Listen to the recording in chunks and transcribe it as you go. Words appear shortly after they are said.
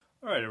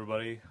All right,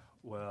 everybody.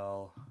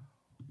 Well,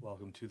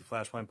 welcome to the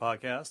Flashpoint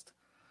Podcast.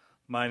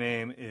 My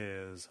name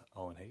is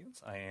Owen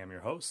Higgins. I am your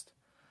host.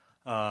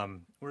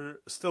 We're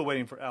still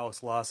waiting for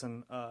Alex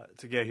Lawson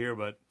to get here,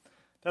 but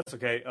that's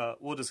okay.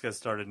 We'll just get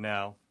started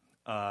now.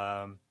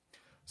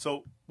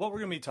 So what we're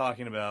going to be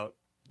talking about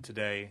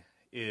today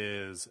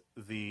is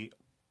the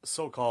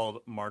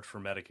so-called March for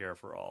Medicare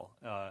for All.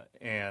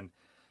 And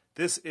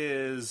this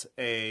is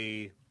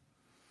a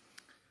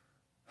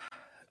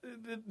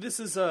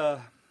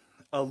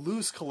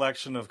loose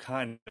collection of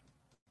kind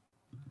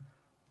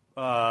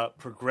of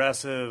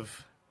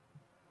progressive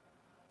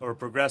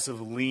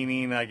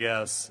leaning, I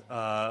guess,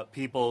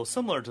 people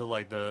similar to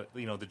like the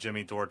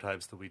Jimmy Dore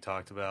types that we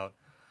talked about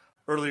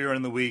earlier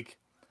in the week.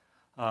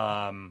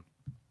 And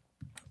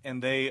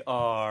they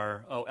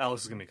are,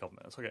 Alex is going to be a couple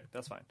minutes. Okay,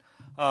 that's fine.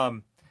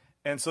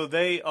 And so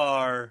they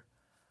are,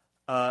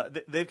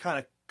 they've kind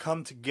of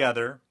come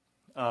together,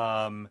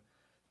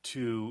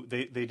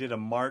 they did a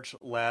march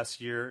last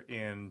year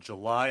in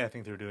July. I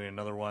think they're doing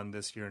another one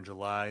this year in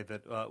July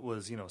that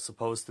was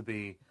supposed to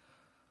be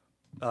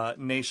a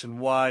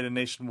nationwide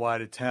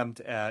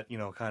attempt at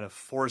kind of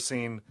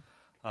forcing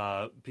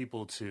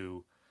people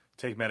to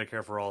take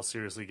Medicare for All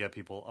seriously, get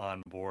people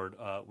on board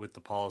with the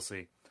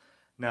policy.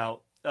 Now,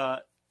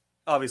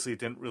 obviously, it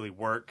didn't really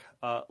work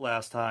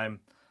last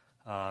time,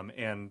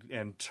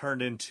 and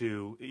turned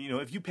into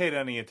if you paid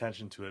any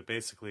attention to it,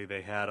 basically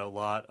they had a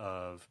lot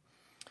of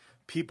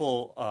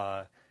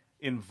people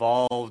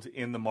involved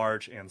in the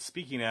march and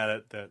speaking at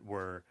it that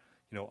were,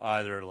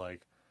 either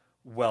like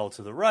well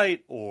to the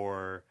right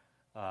or,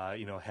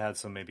 had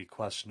some maybe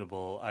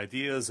questionable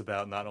ideas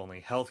about not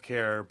only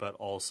healthcare but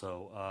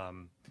also,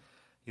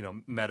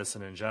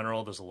 medicine in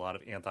general. There's a lot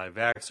of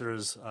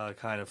anti-vaxxers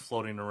kind of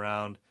floating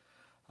around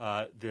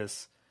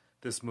this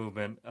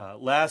movement.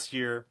 Last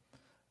year,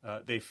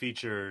 they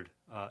featured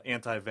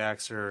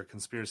anti-vaxxer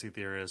conspiracy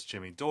theorist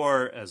Jimmy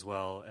Dore, as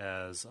well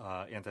as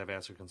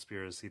anti-vaxxer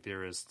conspiracy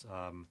theorist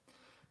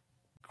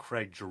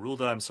Craig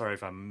Gerulda. I'm sorry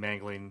if I'm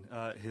mangling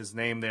his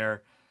name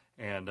there.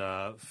 And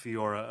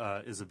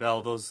Fiora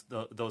Isabel.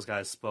 Those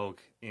guys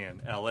spoke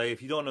in L.A.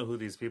 If you don't know who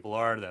these people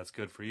are, that's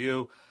good for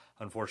you.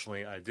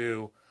 Unfortunately, I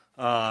do.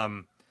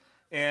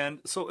 And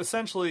so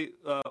essentially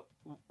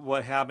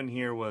what happened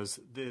here was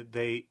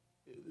they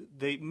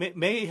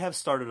may have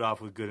started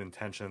off with good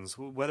intentions.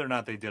 Whether or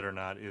not they did or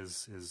not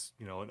is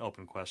an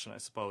open question, I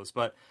suppose.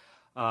 But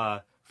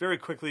very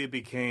quickly it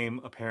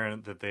became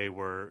apparent that they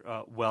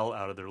were well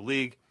out of their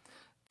league.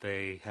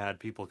 They had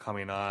people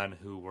coming on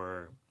who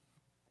were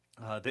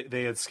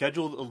they had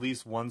scheduled at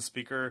least one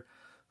speaker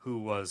who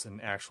was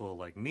an actual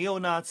like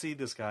neo-Nazi.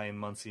 This guy in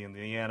Muncie,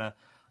 Indiana,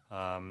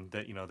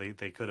 that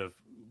they could have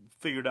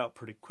figured out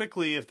pretty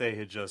quickly if they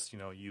had just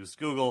used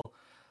Google,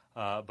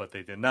 but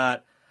they did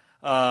not.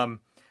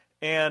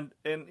 And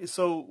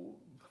so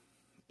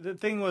the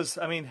thing was,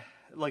 I mean,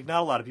 like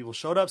not a lot of people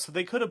showed up, so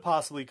they could have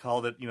possibly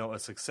called it, a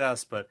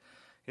success. But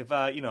if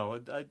I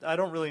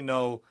don't really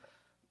know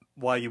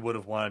why you would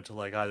have wanted to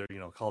like either,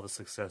 call the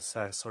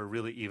success or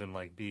really even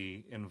like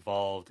be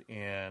involved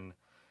in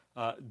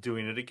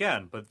doing it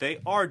again. But they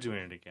are doing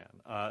it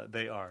again.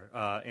 They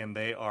are, and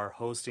they are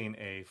hosting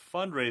a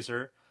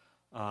fundraiser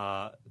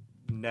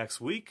next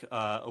week,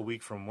 a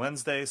week from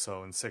Wednesday,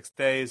 so in 6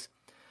 days.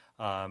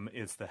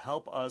 It's the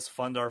Help Us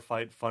Fund Our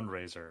Fight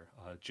fundraiser,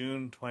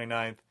 June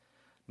 29th,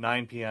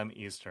 9 p.m.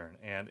 Eastern.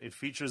 And it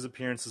features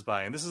appearances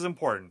by, and this is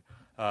important,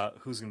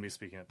 who's going to be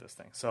speaking at this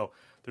thing. So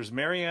there's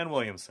Marianne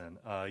Williamson.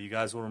 You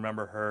guys will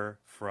remember her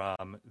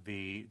from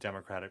the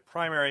Democratic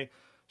primary.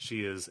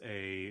 She is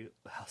a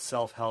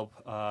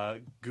self-help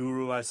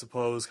guru, I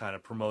suppose, kind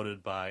of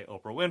promoted by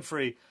Oprah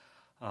Winfrey.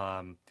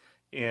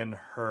 In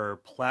her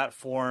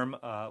platform,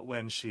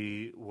 when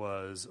she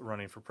was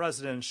running for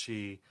president,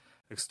 she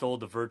extolled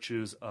the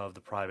virtues of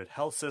the private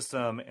health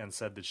system and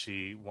said that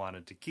she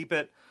wanted to keep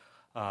it.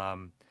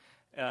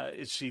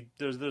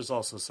 There's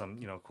also some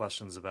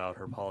questions about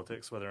her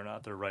politics, whether or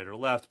not they're right or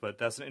left, but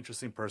that's an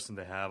interesting person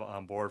to have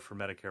on board for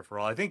Medicare for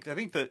All. I think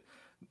that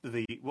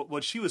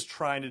what she was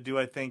trying to do,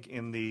 I think,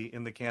 in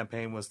the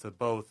campaign was to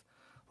both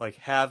like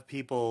have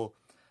people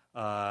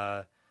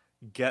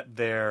get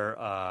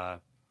their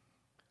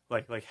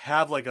like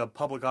have like a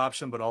public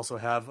option, but also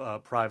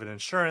have private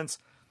insurance.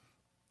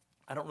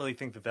 I don't really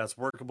think that that's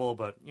workable,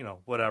 but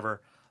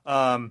whatever.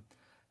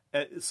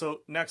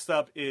 So next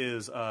up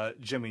is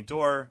Jimmy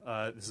Dore.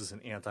 This is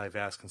an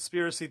anti-vax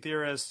conspiracy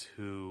theorist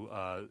who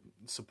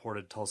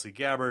supported Tulsi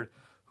Gabbard,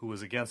 who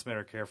was against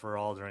Medicare for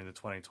All during the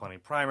 2020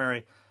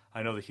 primary.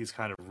 I know that he's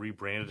kind of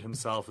rebranded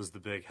himself as the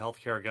big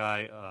healthcare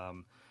guy.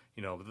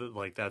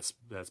 Like that's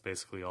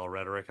basically all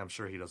rhetoric. I'm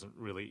sure he doesn't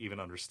really even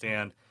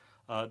understand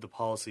the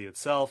policy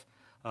itself.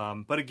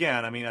 But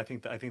again, I mean, I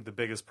think the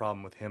biggest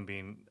problem with him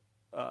being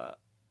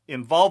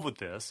involved with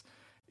this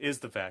is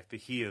the fact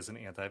that he is an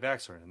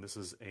anti-vaxxer, and this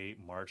is a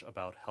march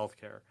about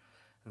healthcare.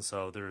 And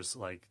so there's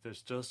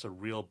just a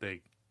real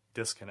big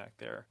disconnect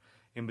there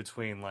in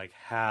between like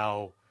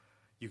how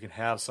you can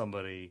have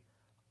somebody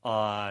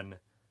on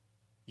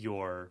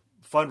your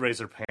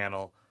fundraiser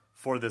panel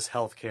for this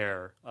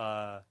healthcare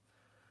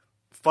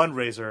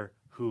fundraiser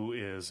who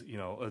is,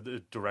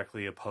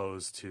 directly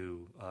opposed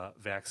to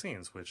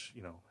vaccines, which,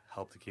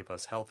 help to keep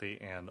us healthy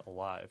and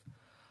alive.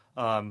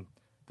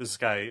 This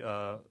guy,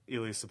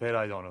 Elias Cepeda,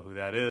 I don't know who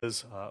that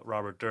is.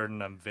 Robert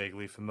Durden, I'm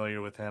vaguely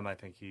familiar with him. I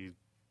think he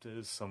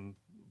does some...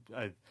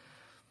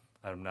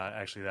 I'm not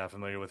actually that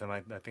familiar with him.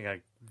 I think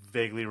I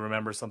vaguely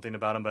remember something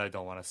about him, but I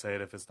don't want to say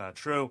it if it's not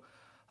true.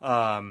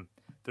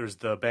 There's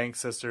the Bank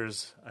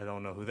Sisters. I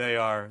don't know who they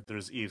are.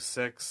 There's Eve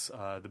Six,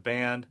 the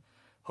band,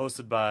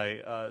 hosted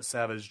by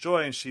Savage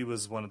Joy, and she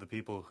was one of the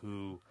people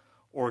who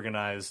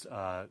organized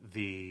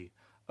the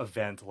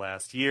event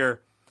last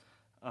year.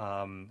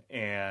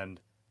 And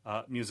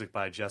music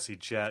by Jesse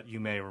Jett. You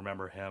may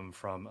remember him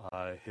from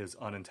his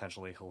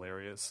unintentionally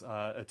hilarious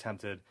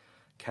attempted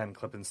Ken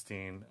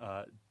Klippenstein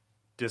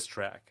diss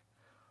track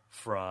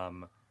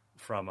from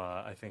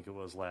I think it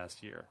was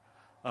last year.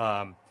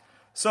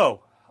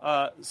 So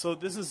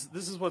this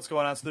is what's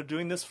going on. So they're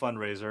doing this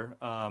fundraiser,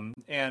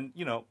 and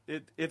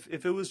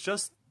if it was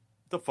just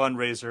the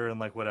fundraiser and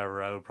like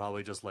whatever, I would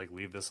probably just like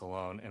leave this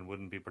alone and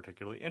wouldn't be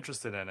particularly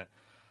interested in it.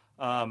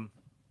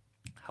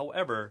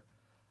 However,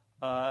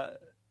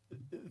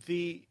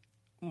 the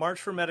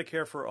March for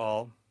Medicare for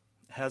All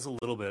has a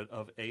little bit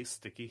of a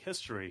sticky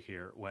history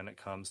here when it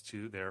comes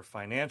to their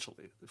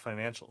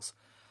financials.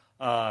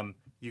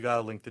 You got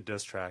to link the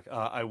diss track.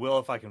 I will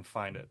if I can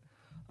find it.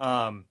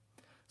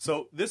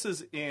 So this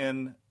is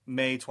in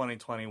May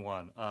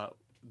 2021.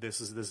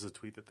 This is a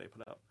tweet that they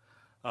put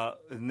out.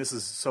 And this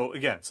is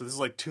this is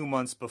like 2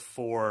 months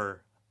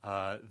before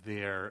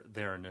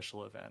their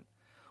initial event.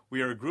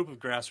 We are a group of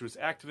grassroots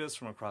activists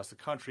from across the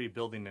country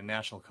building a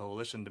national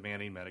coalition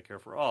demanding Medicare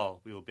for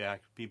all. We will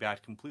be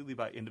backed completely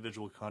by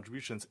individual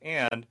contributions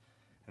and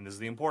this is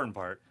the important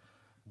part,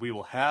 we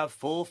will have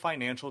full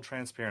financial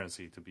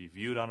transparency to be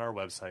viewed on our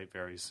website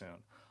very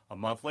soon. A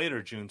month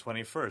later, June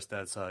 21st,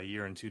 that's a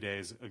year and 2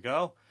 days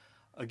ago,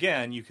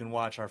 again, you can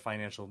watch our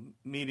financial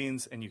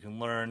meetings and you can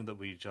learn that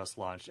we just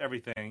launched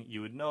everything.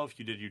 You would know if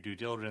you did your due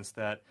diligence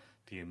that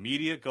the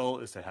immediate goal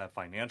is to have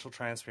financial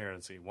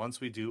transparency. Once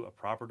we do a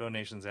proper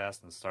donations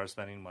ask and start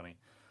spending money,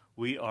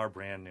 we are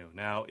brand new.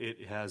 Now,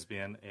 it has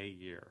been a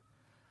year.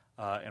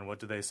 And what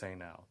do they say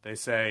now? They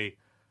say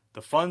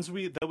the funds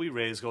that we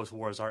raise go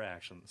towards our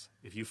actions.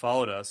 If you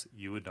followed us,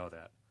 you would know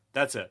that.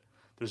 That's it.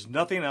 There's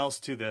nothing else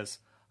to this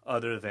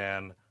other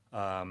than,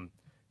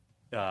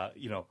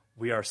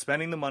 we are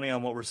spending the money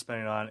on what we're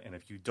spending on, and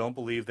if you don't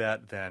believe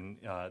that, then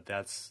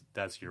that's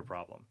your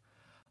problem.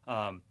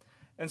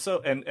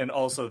 And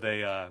also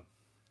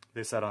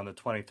they said on the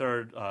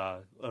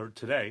 23rd, or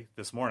today,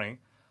 this morning,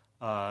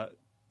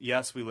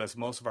 yes, we list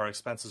most of our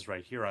expenses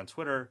right here on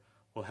Twitter.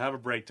 We'll have a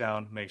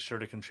breakdown. Make sure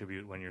to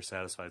contribute when you're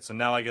satisfied. So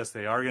now I guess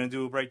they are going to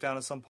do a breakdown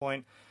at some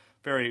point.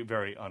 Very,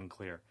 very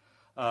unclear.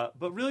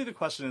 But really the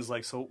question is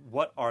so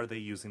what are they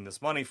using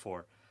this money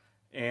for?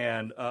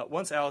 And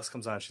once Alex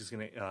comes on, she's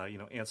going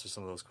to answer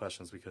some of those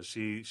questions because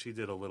she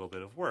did a little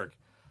bit of work.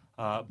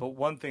 But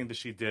one thing that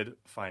she did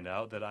find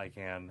out that I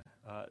can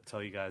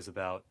tell you guys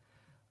about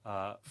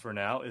for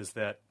now is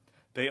that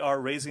they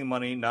are raising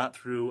money not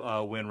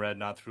through Win Red,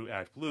 not through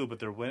Act Blue, but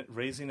they're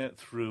raising it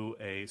through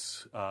a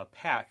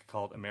PAC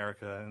called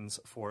Americans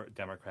for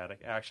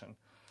Democratic Action.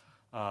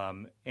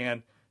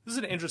 And this is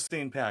an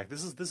interesting PAC.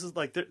 This is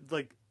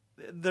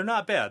they're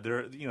not bad.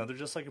 They're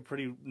just like a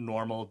pretty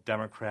normal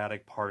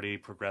Democratic Party,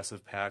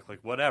 progressive PAC, like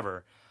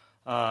whatever.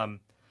 But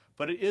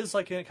it is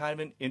like a kind of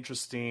an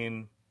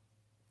interesting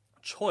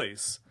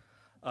choice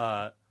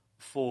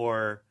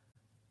for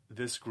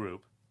this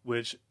group,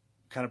 which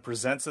kind of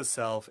presents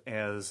itself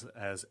as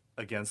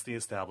against the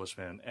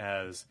establishment,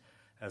 as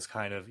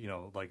kind of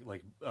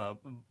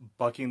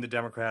bucking the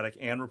Democratic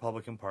and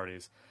Republican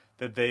parties,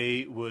 that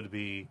they would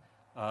be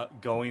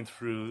going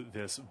through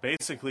this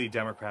basically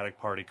Democratic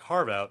Party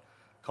carve-out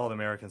called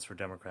Americans for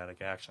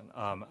Democratic Action.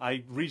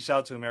 I reached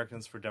out to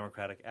Americans for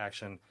Democratic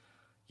Action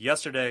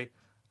yesterday,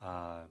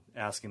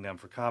 asking them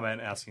for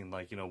comment, asking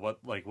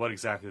what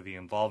exactly the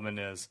involvement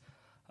is.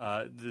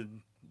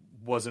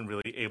 Wasn't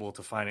really able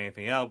to find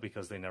anything out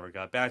because they never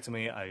got back to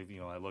me. I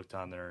looked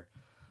on their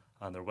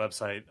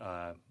website,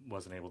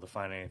 wasn't able to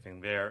find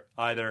anything there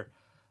either.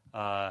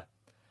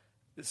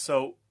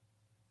 So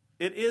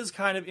it is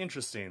kind of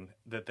interesting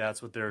that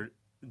that's what they're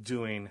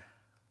doing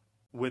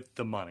with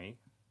the money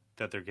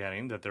that they're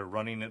getting, that they're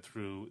running it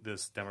through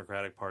this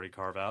Democratic Party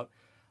carve-out,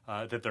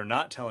 that they're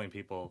not telling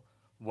people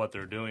what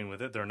they're doing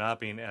with it. They're not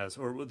being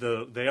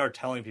they are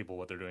telling people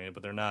what they're doing,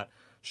 but they're not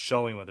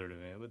showing what they're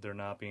doing. But they're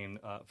not being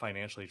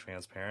financially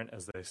transparent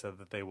as they said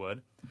that they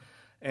would.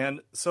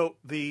 And so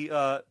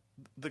the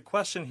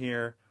question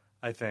here,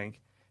 I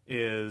think,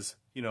 is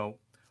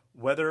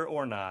whether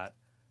or not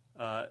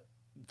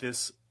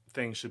this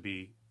thing should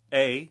be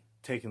A,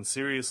 taken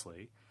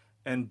seriously,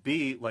 and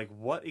B,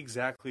 what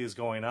exactly is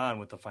going on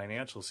with the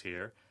financials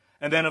here.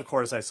 And then, of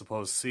course, I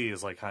suppose C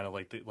is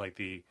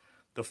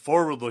the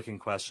forward-looking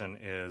question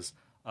is,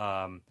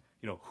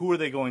 who are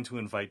they going to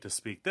invite to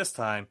speak this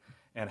time?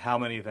 and how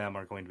many of them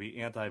are going to be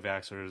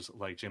anti-vaxxers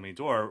like Jimmy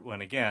Dore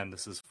when, again,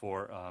 this is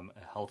for a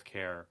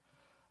healthcare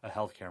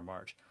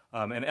march.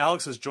 And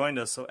Alex has joined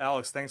us. So,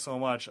 Alex, thanks so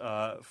much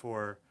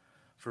for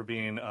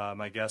being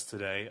my guest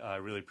today. I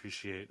really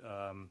appreciate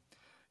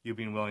you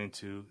being willing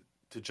to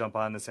jump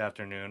on this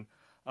afternoon.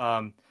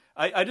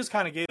 I just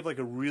kind of gave like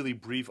a really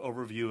brief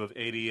overview of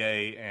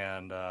ADA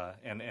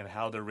and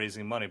how they're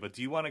raising money. But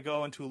do you want to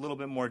go into a little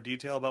bit more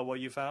detail about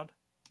what you found?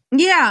 So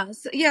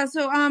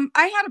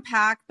I had a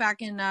PAC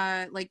back in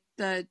like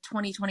the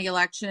 2020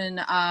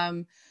 election,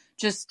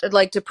 just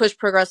like to push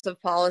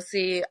progressive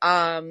policy,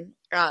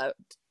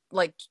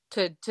 like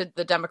to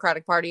the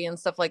Democratic Party and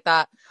stuff like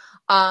that.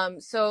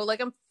 So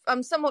like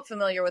I'm somewhat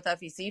familiar with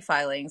FEC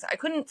filings. I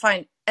couldn't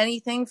find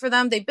anything for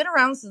them. They've been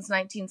around since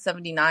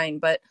 1979,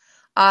 but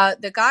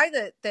the guy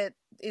that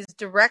is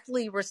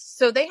directly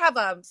so they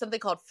have something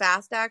called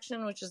Fast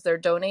Action, which is their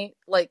donate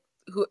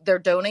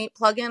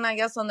plugin, I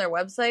guess, on their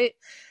website,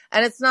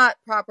 and it's not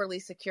properly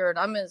secured.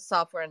 I'm a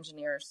software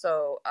engineer,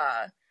 so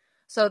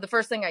the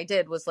first thing I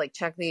did was like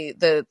check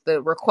the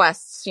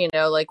requests,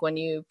 like when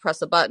you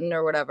press a button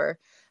or whatever.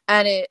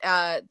 And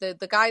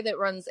the guy that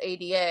runs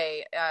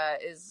ADA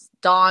is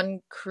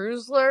Don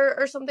Krusler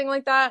or something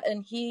like that,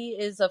 and he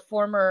is a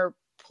former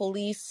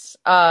police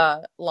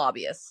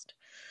lobbyist.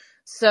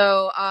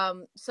 So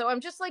I'm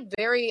just like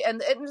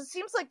and it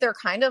seems like they're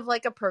kind of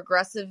like a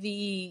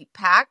progressive-y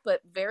PAC,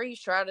 but very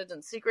shrouded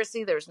in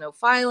secrecy. There's no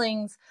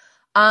filings.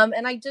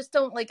 And I just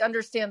don't like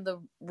understand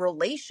the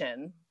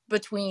relation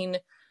between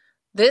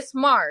this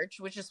march,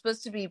 which is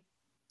supposed to be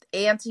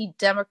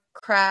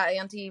anti-Democrat,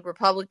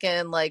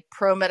 anti-Republican, like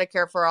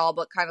pro-Medicare for all,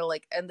 but kind of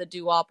like and the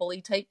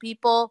duopoly type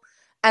people,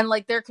 and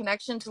like their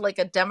connection to like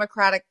a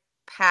Democratic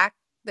PAC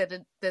that's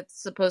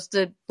supposed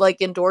to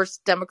like endorse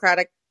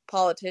Democratic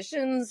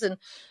politicians and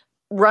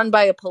run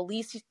by a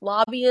police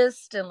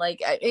lobbyist, and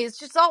like it's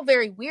just all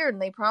very weird.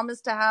 And they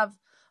promised to have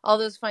all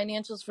those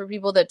financials for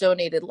people that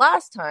donated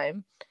last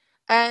time,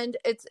 and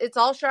it's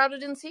all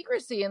shrouded in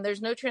secrecy, and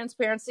there's no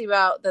transparency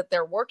about that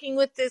they're working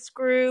with this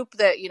group,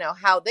 that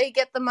how they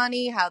get the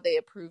money, how they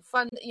approve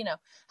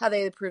how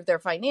they approve their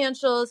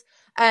financials.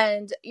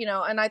 And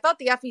and I thought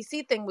the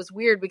FEC thing was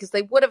weird because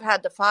they would have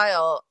had to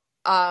file.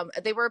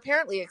 They were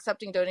apparently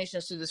accepting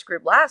donations to this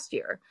group last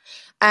year,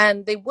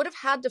 and they would have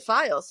had to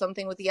file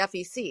something with the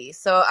FEC.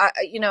 So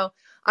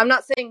I'm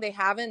not saying they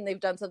haven't, they've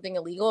done something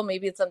illegal.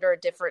 Maybe it's under a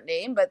different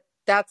name, but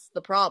that's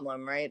the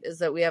problem, right? Is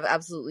that we have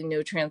absolutely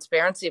no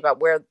transparency about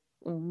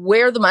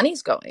where the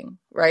money's going,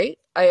 right?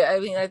 I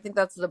mean, I think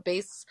that's the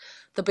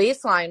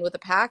baseline with the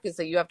PAC is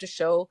that you have to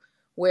show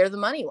where the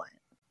money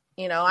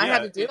went. I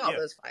had to do all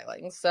those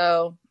filings.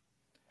 So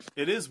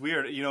it is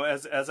weird,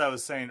 as I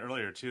was saying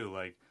earlier too,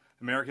 like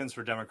Americans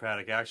for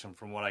Democratic Action,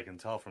 from what I can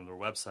tell from their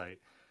website,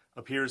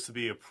 appears to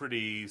be a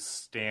pretty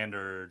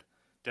standard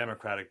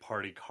Democratic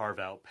Party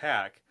carve-out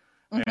PAC.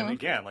 Mm-hmm. And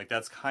again, like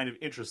that's kind of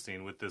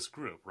interesting with this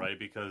group, right?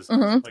 Because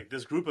like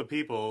this group of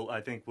people,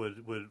 I think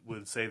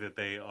would say that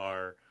they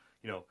are,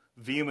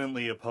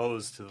 vehemently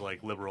opposed to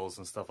like liberals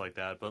and stuff like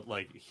that. But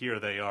like here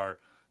they are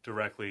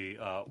directly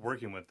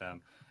working with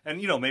them. And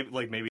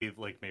maybe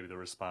the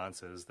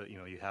response is that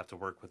you have to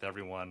work with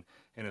everyone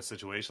in a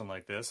situation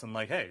like this, and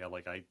like, hey,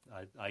 like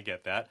I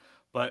get that,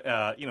 but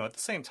at the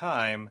same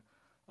time,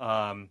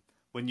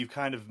 when you've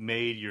kind of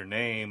made your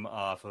name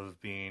off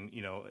of being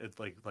it's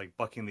like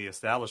bucking the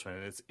establishment,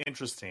 and it's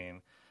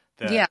interesting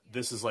that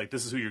this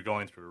is who you're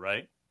going through,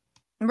 right?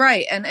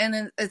 Right,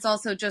 and it's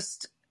also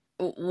just,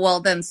 well,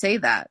 then say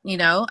that,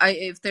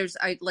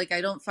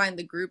 I don't find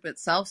the group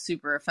itself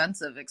super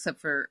offensive, except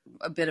for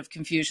a bit of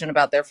confusion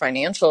about their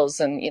financials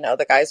and,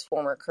 the guy's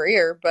former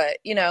career. But,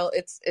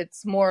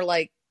 it's more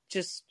like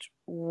just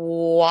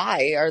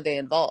why are they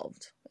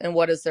involved and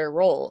what is their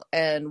role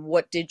and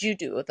what did you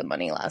do with the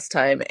money last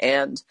time?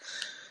 And,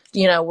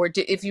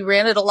 if you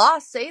ran at a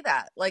loss, say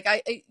that. Like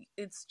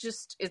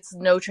it's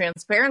no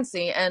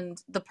transparency.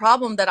 And the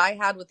problem that I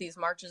had with these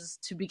marches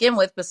to begin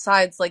with,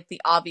 besides like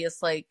the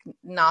obvious like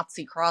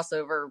Nazi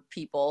crossover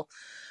people,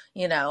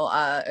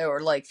 or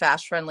like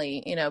fast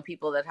friendly,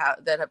 people that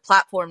have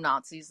platform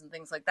Nazis and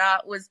things like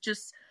that, was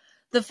just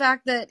the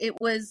fact that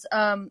it was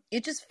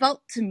it just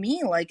felt to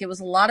me like it was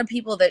a lot of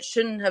people that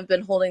shouldn't have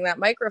been holding that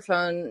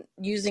microphone,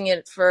 using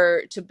it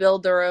to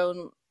build their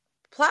own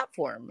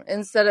platform,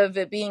 instead of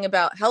it being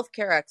about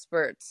healthcare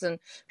experts and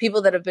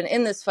people that have been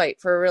in this fight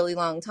for a really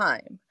long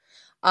time.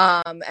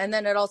 And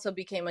then it also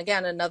became,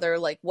 again, another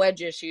like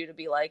wedge issue to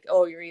be like,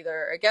 oh, you're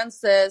either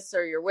against this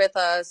or you're with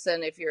us.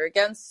 And if you're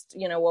against,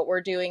 what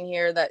we're doing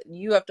here, that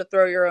you have to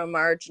throw your own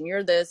march and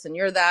you're this and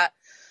you're that.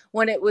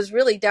 When it was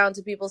really down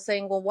to people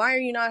saying, well, why are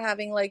you not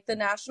having like the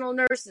national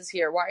nurses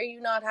here? Why are you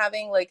not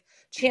having like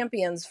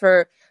champions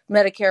for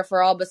Medicare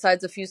for all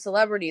besides a few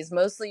celebrities?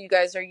 Mostly you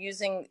guys are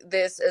using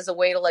this as a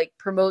way to like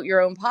promote your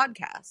own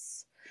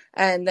podcasts.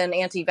 and then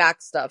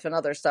anti-vax stuff and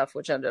other stuff,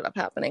 which ended up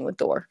happening with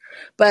Door.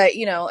 But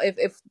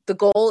if the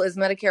goal is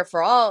Medicare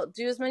for all,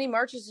 do as many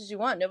marches as you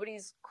want.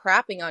 Nobody's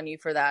crapping on you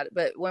for that.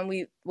 But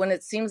when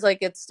it seems like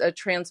it's a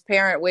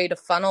transparent way to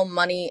funnel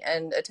money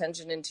and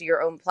attention into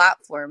your own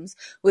platforms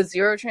with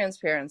zero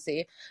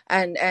transparency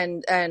and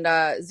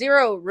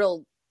zero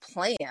real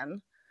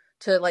plan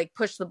to like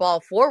push the ball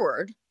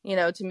forward,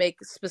 to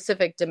make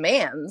specific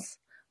demands,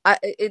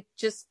 it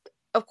just,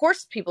 of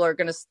course people are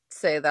going to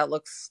say that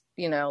looks,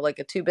 like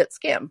a 2-bit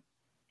scam.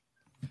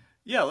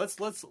 Yeah,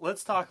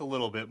 let's talk a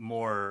little bit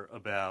more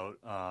about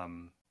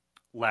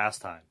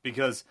last time,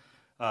 because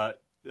I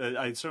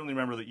certainly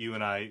remember that you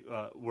and I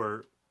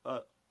were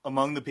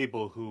among the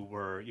people who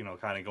were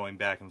kind of going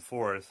back and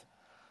forth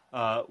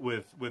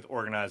with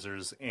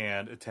organizers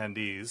and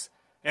attendees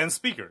and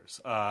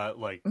speakers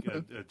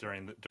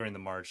during the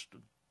march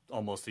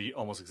almost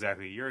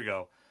exactly a year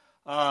ago.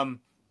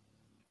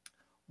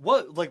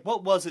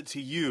 What was it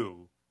to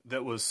you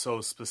that was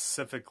so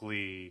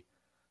specifically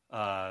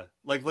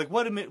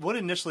what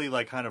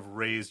initially kind of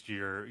raised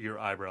your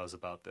eyebrows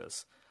about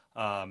this?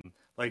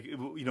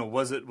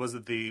 Was it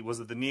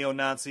the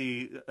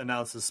neo-Nazi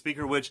announced as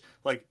speaker, which,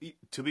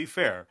 to be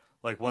fair,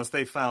 once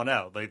they found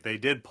out, they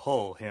did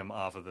pull him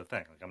off of the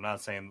thing. I'm not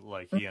saying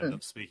he ended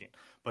up speaking,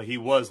 but he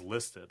was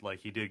listed,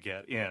 he did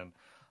get in.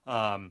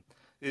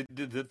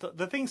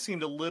 The thing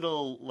seemed a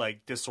little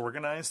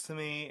disorganized to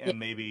me, and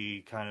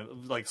maybe kind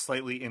of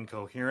slightly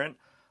incoherent.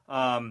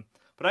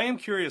 But I am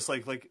curious,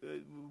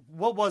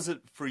 what was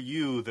it for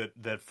you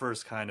that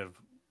first kind of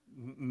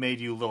made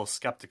you a little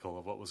skeptical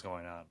of what was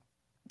going on?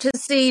 To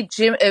see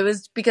Jim, it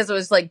was because it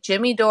was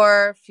Jimmy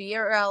Dore,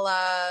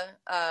 Fiorella,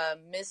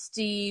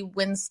 Misty,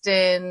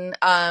 Winston,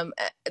 at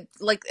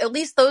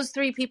least those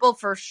 3 people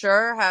for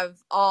sure have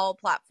all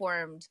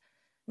platformed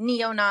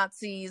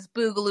neo-Nazis,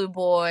 Boogaloo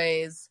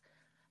Boys.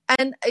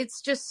 And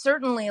it's just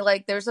certainly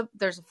there's a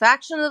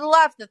faction of the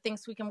left that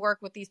thinks we can work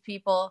with these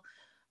people.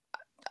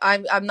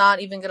 I'm not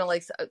even gonna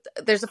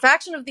there's a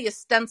faction of the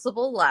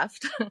ostensible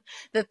left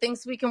that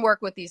thinks we can work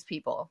with these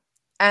people.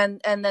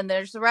 And then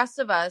there's the rest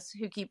of us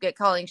who keep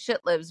calling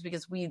shit libs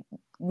because we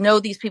know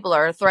these people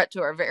are a threat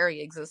to our very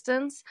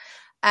existence.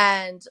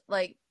 And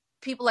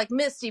people like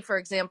Misty, for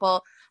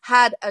example,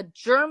 had a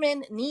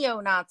German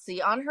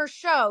neo-Nazi on her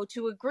show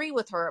to agree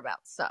with her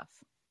about stuff.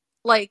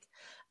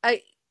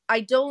 I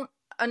don't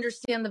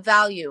understand the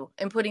value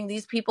in putting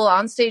these people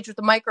on stage with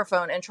the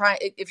microphone and try.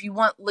 If you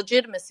want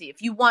legitimacy,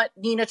 if you want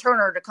Nina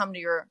Turner to come to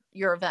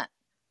your event,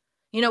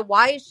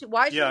 why should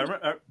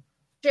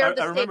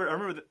I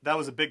remember that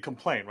was a big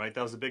complaint, right?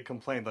 That was a big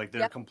complaint.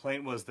 Their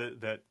complaint was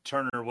that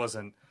Turner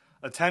wasn't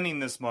attending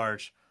this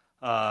march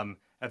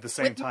at the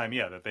same time.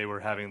 Yeah, that they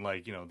were having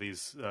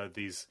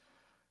these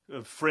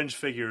fringe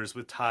figures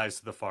with ties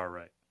to the far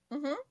right.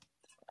 Mm-hmm.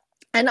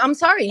 And I'm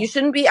sorry, you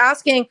shouldn't be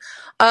asking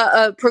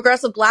a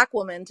progressive Black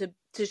woman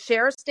to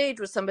share a stage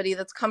with somebody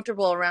that's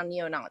comfortable around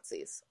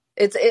neo-Nazis.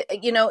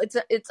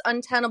 It's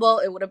untenable.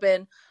 It would have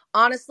been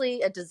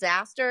honestly a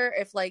disaster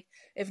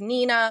if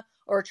Nina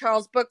or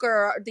Charles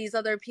Booker or these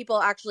other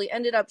people actually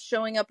ended up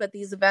showing up at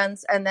these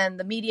events, and then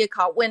the media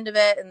caught wind of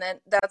it, and then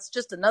that's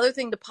just another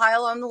thing to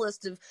pile on the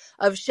list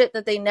of shit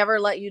that they never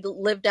let you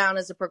live down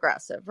as a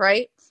progressive,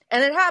 right?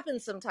 And it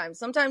happens sometimes.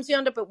 Sometimes you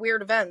end up at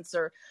weird events,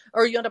 or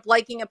you end up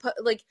liking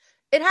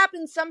it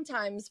happens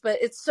sometimes, but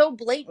it's so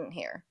blatant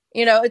here.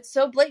 It's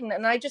so blatant,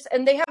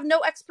 and they have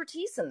no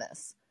expertise in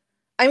this.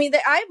 I mean,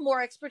 I have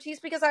more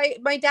expertise because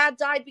my dad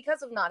died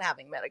because of not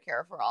having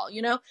Medicare for all,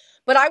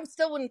 but I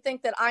still wouldn't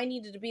think that I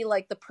needed to be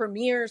the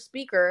premier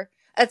speaker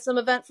at some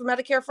event for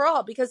Medicare for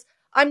all because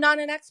I'm not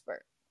an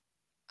expert.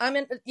 I'm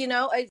in,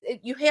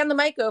 you hand the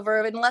mic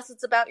over unless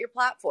it's about your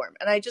platform.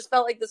 And I just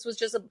felt like this was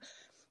just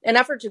an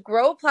effort to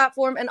grow a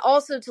platform and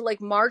also to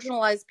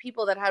marginalize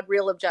people that had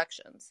real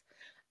objections.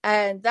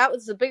 And that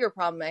was the bigger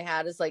problem I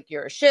had is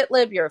you're a shit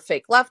lib, you're a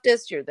fake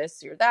leftist, you're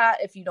this, you're that,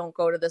 if you don't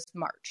go to this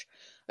march,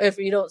 if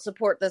you don't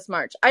support this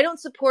march. I don't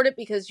support it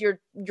because you're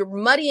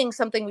muddying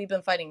something we've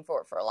been fighting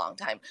for a long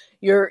time.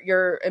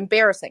 You're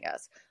embarrassing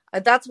us.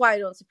 That's why I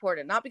don't support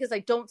it. Not because I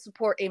don't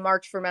support a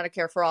march for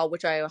Medicare for all,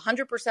 which I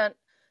 100%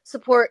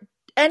 support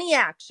any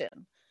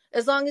action,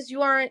 as long as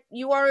you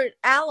aren't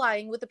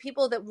allying with the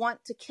people that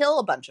want to kill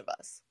a bunch of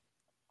us.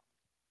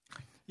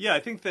 Yeah, I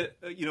think that,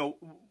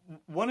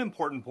 one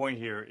important point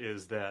here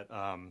is that,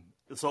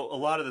 so a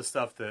lot of the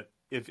stuff that,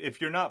 if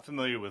you're not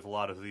familiar with a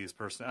lot of these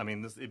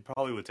it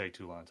probably would take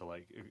too long to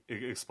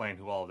explain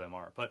who all of them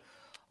are. But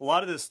a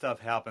lot of this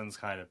stuff happens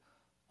kind of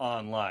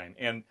online.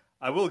 And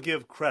I will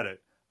give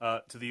credit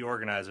to the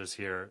organizers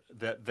here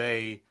that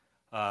they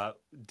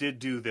did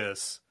do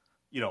this,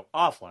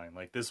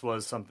 offline. This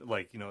was something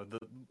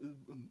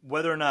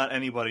whether or not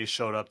anybody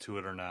showed up to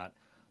it or not.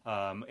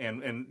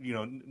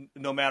 And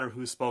no matter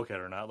who spoke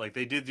it or not,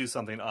 they did do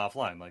something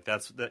offline.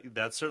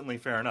 That's certainly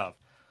fair enough.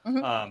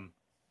 Mm-hmm.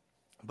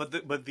 But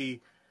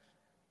the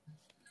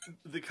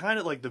kind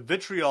of the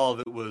vitriol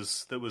that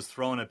was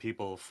thrown at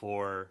people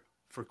for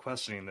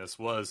questioning this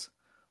was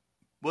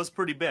was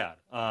pretty bad.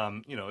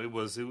 It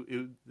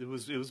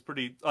was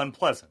pretty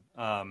unpleasant.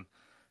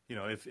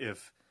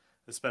 If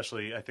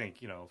especially I think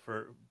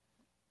for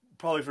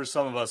probably for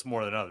some of us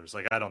more than others.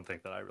 Like I don't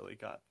think that I really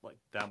got like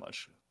that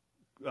much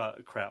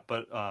crap,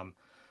 but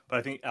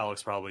I think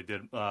Alex probably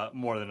did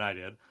more than I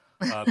did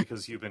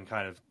because you've been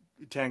kind of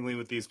tangling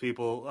with these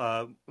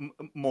people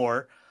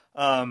more.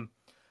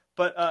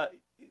 But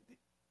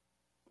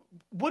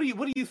what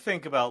do you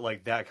think about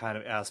like that kind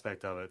of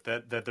aspect of it?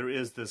 That there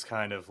is this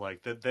kind of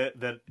like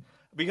that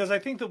because I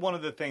think that one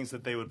of the things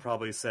that they would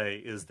probably say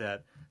is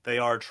that they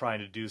are trying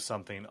to do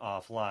something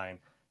offline.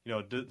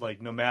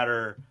 Like no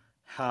matter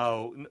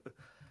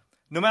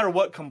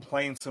what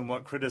complaints and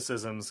what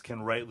criticisms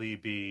can rightly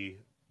be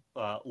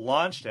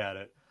launched at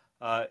it,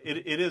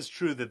 it is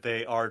true that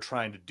they are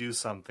trying to do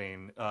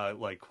something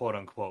like quote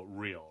unquote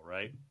real,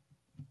 right?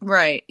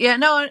 Right. Yeah.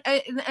 No.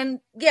 And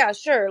yeah,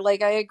 sure.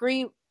 Like I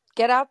agree.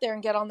 Get out there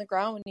and get on the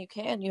ground when you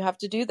can. You have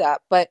to do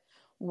that. But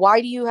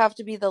why do you have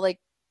to be the like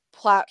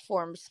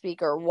platform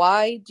speaker?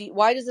 Why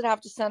does it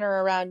have to center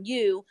around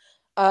you,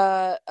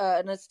 an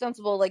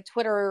ostensible like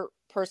Twitter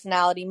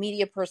personality,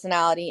 media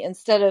personality,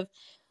 instead of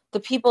the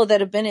people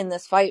that have been in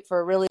this fight for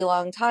a really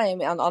long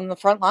time on the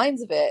front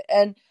lines of it?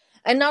 And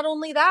not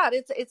only that,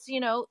 it's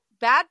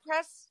bad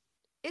press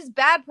is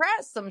bad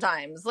press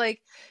sometimes.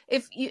 Like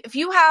if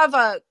you have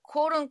a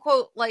quote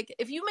unquote, like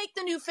if you make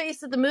the new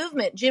face of the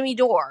movement, Jimmy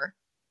Dore,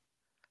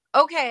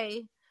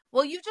 okay,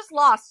 well you've just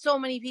lost so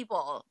many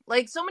people.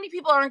 Like so many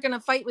people aren't going to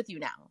fight with you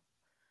now.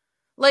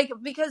 Like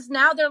because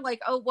now they're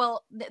like, oh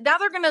well, now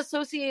they're going to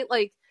associate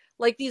like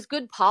these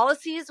good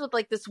policies with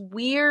like this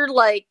weird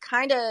like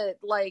kind of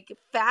like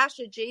fash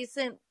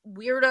adjacent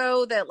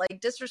weirdo that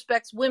like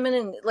disrespects women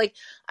and like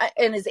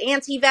and is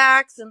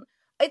anti-vax, and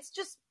it's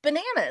just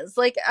bananas.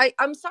 Like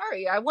I'm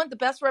sorry, I want the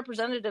best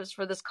representatives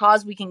for this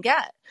cause we can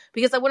get,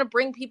 because I want to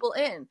bring people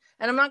in,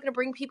 and I'm not going to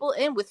bring people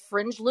in with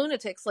fringe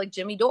lunatics like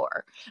Jimmy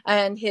Dore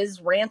and his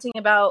ranting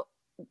about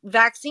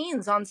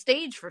vaccines on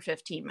stage for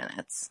 15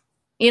 minutes,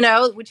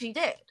 which he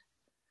did,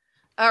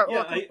 or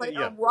Yeah, complain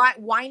or yeah.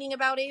 whining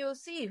about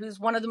AOC, who's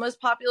one of the most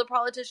popular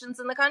politicians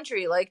in the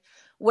country. Like,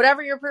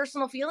 whatever your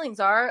personal feelings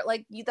are,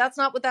 like that's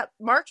not what that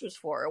march was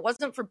for. It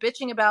wasn't for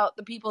bitching about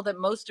the people that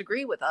most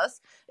agree with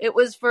us. It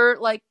was for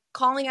like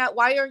calling out.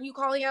 Why aren't you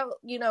calling out,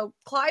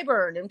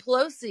 Clyburn and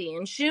Pelosi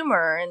and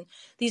Schumer and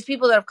these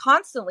people that have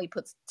constantly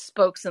put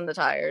spokes in the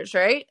tires,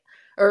 right?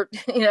 Or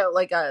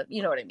like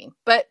you know what I mean.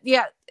 But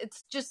yeah,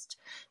 it's just,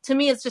 to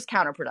me, it's just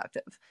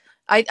counterproductive.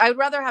 I'd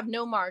rather have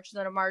no march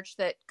than a march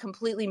that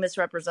completely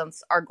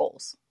misrepresents our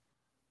goals.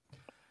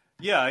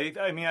 Yeah,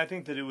 I mean, I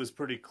think that it was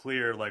pretty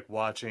clear, like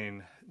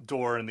watching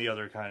Dore and the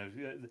other kind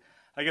of,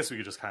 I guess we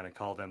could just kind of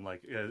call them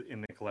like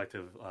in the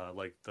collective,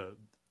 like the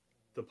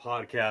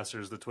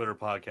podcasters, the Twitter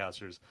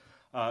podcasters,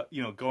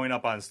 going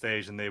up on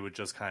stage, and they would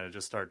just kind of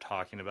just start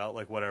talking about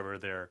like whatever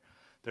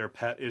their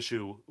pet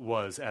issue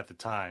was at the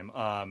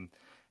time.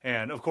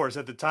 And of course,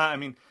 at the time, I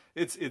mean,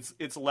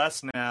 it's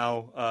less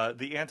now.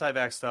 The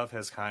anti-vax stuff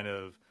has kind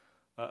of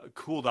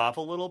cooled off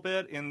a little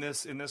bit in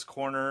this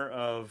corner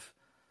of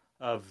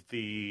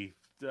the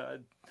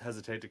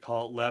hesitate to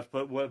call it left,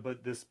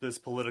 but this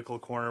political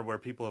corner where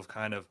people have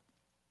kind of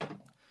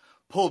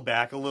pulled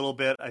back a little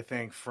bit, I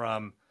think,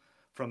 from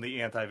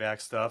the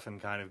anti-vax stuff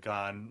and kind of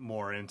gone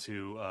more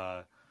into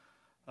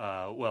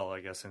well,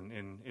 I guess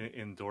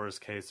in Dora's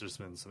case, there's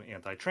been some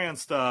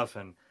anti-trans stuff,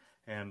 and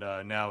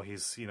now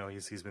he's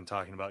been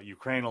talking about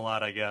Ukraine a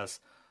lot, I guess.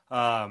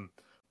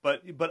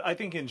 But I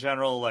think in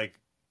general, like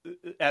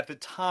at the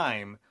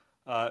time,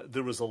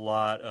 there was a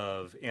lot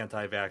of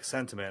anti-vax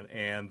sentiment,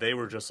 and they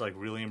were just like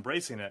really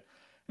embracing it.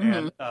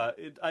 Mm-hmm.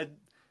 And I'd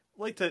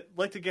like to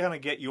kind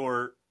of get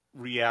your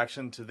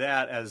reaction to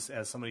that as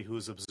somebody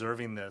who's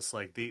observing this,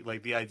 like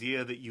the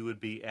idea that you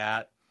would be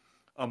at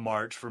a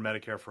march for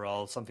Medicare for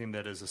all, something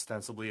that is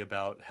ostensibly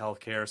about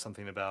healthcare,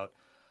 something about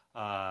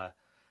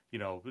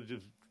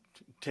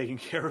taking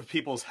care of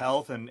people's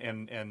health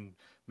and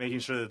making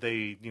sure that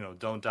they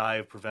don't die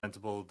of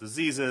preventable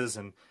diseases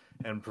and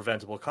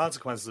preventable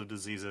consequences of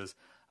diseases,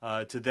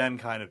 to then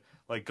kind of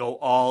like go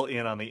all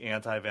in on the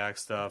anti-vax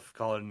stuff,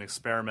 call it an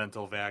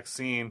experimental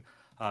vaccine.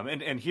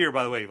 And here,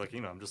 by the way, like,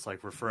 I'm just like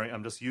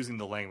I'm just using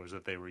the language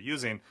that they were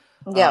using.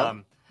 Yeah.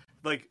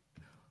 Like,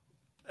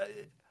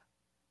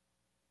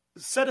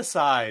 set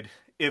aside,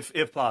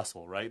 if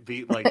possible, right?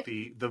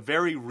 The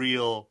very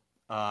real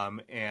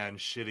and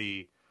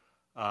shitty,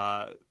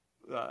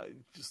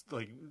 just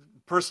like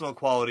personal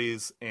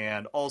qualities,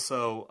 and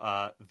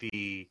also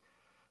the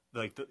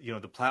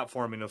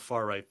platforming of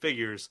far right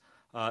figures.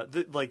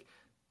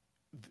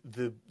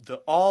 The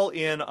all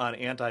in on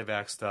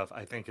anti-vax stuff,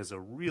 I think, is a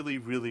really,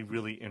 really,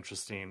 really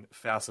interesting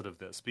facet of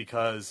this,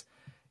 because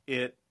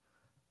it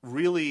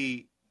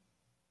really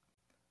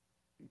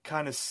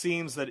kind of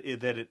seems that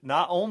it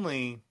not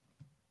only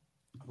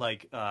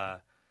like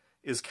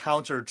is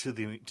counter to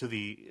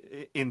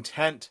the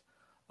intent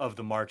of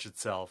the march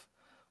itself,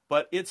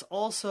 but it's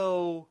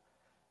also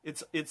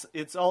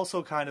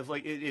kind of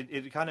like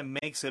it kind of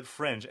makes it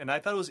fringe. And I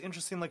thought it was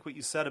interesting, like what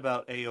you said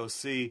about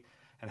AOC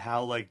and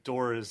how like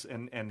Doris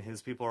and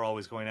his people are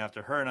always going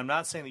after her. And I'm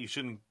not saying that you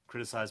shouldn't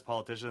criticize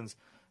politicians,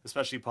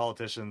 especially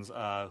politicians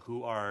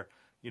who are,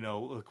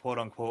 quote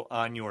unquote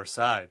on your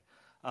side.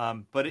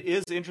 But it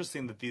is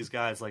interesting that these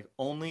guys like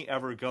only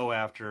ever go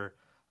after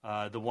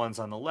the ones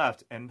on the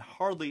left and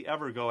hardly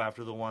ever go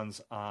after the ones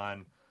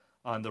on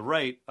the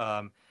right.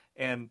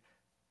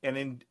 And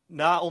in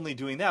not only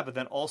doing that, but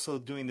then also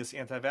doing this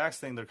anti-vax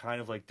thing, they're kind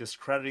of like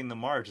discrediting the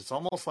march. It's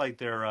almost like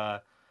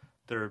they're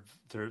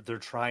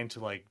trying to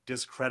like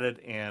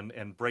discredit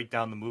and break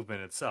down the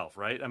movement itself,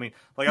 right? I mean,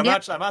 like Yeah.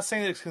 I'm not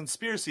saying it's a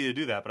conspiracy to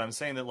do that, but I'm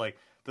saying that like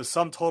the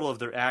sum total of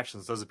their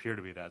actions does appear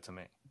to be that to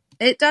me.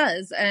 It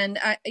does. And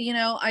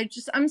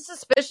I'm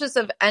suspicious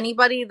of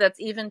anybody that's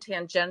even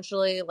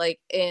tangentially like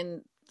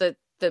in the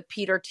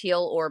Peter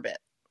Thiel orbit.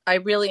 I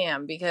really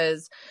am,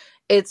 because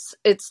it's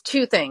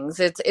two things.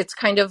 It's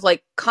kind of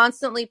like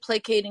constantly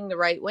placating the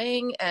right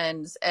wing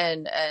and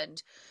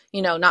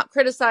not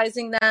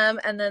criticizing them,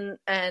 and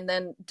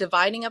then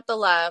dividing up the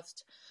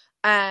left,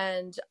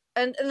 and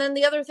then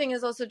the other thing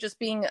is also just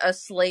being a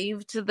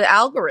slave to the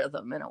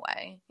algorithm in a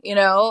way,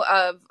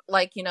 of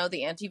like,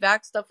 the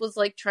anti-vax stuff was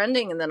like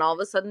trending, and then all of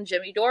a sudden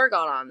Jimmy Dore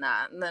got on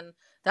that, and then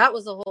that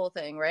was a whole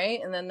thing, right?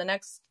 And then the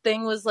next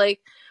thing was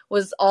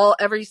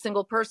every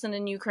single person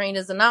in Ukraine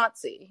is a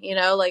Nazi,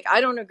 like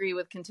I don't agree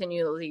with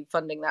continually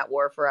funding that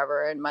war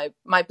forever, and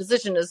my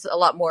position is a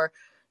lot more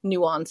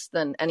nuanced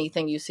than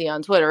anything you see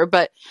on Twitter,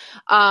 but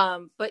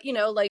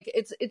like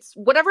it's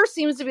whatever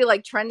seems to be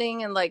like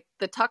trending in like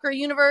the Tucker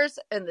universe,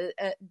 and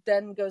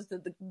then goes to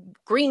the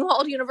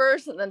Greenwald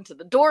universe, and then to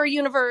the Dore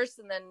universe,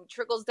 and then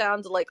trickles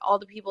down to like all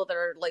the people that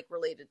are like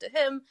related to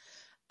him.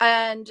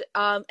 And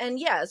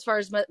yeah, as far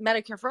as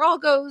Medicare for all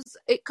goes,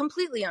 it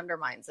completely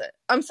undermines it.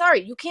 I'm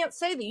sorry, you can't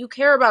say that you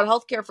care about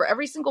healthcare for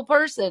every single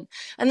person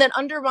and then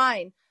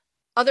undermine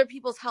other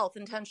people's health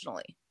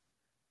intentionally.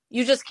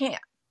 You just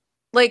can't.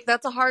 Like,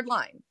 that's a hard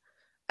line.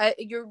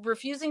 You're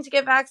refusing to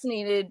get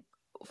vaccinated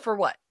for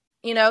what?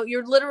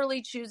 You're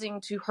literally choosing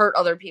to hurt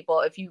other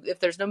people if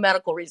there's no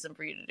medical reason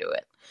for you to do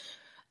it.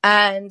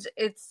 And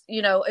it's,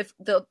 if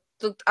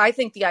I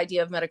think the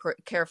idea of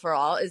Medicare for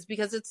all is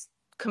because it's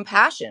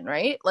compassion,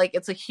 right? Like,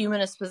 it's a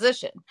humanist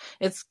position.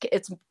 It's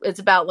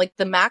about like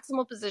the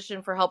maximal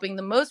position for helping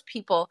the most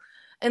people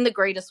in the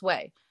greatest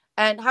way.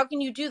 And how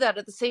can you do that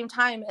at the same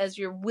time as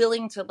you're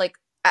willing to like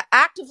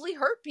actively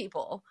hurt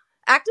people,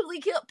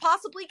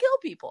 possibly kill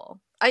people?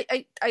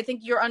 I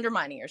think you're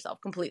undermining yourself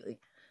completely.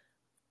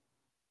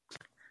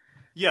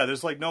 Yeah,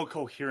 there's like no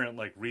coherent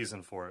like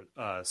reason for it,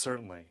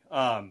 certainly.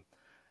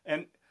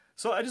 And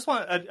so I just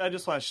want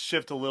to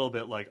shift a little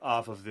bit like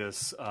off of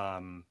this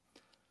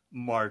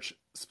march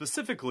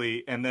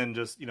specifically, and then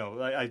just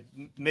I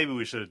maybe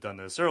we should have done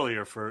this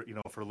earlier for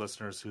for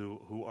listeners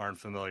who aren't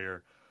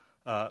familiar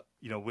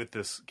with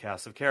this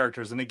cast of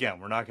characters. And again,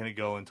 we're not going to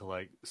go into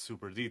like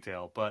super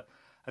detail, but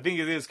I think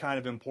it is kind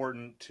of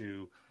important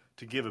to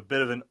give a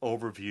bit of an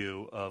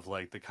overview of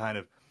like the kind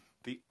of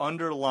the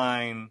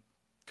underlying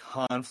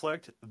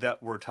conflict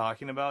that we're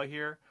talking about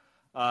here,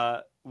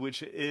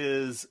 which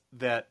is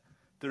that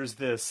there's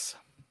this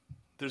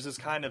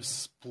kind of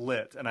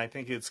split, and I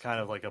think it's kind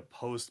of like a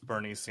post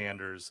Bernie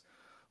Sanders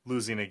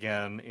losing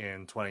again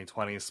in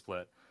 2020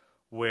 split,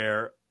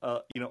 where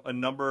a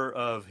number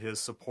of his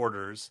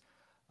supporters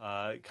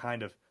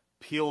kind of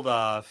peeled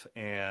off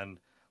and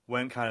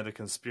went kind of the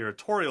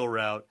conspiratorial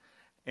route,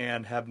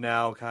 and have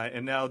now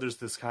now there's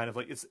this kind of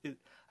like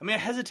I mean, I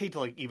hesitate to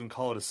like even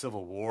call it a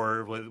civil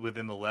war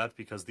within the left,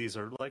 because these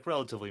are like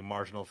relatively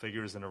marginal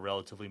figures in a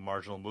relatively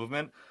marginal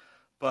movement,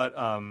 but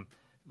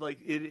like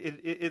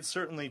it's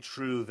certainly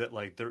true that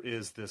like there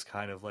is this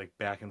kind of like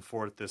back and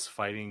forth, this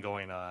fighting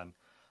going on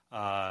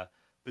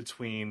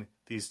between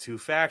these two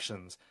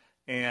factions.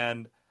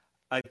 And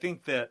I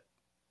think that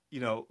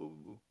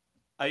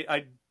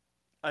I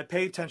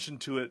pay attention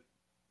to it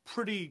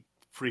pretty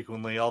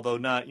frequently, although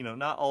not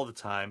not all the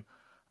time.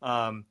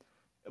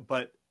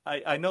 But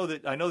I know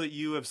that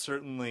you have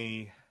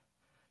certainly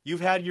you've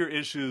had your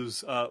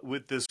issues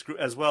with this group,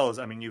 as well as,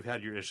 I mean, you've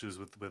had your issues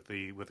with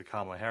the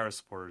Kamala Harris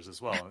supporters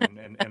as well,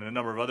 and a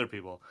number of other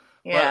people.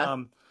 Yeah.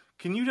 But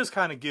can you just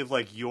kind of give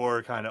like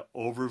your kind of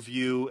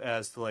overview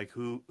as to like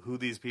who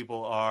these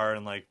people are,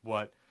 and like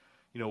what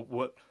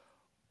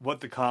what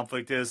the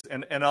conflict is?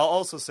 And I'll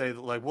also say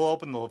that like we'll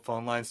open the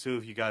phone lines too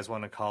if you guys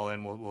want to call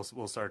in.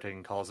 We'll start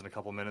taking calls in a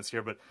couple minutes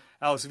here. But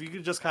Alex, if you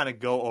could just kind of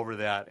go over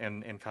that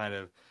and kind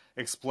of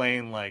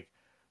explain like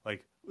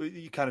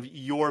kind of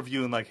your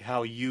view and like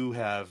how you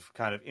have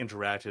kind of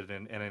interacted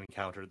and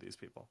encountered these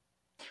people.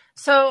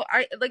 So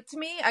to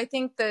me, I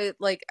think that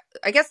like,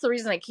 I guess the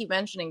reason I keep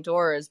mentioning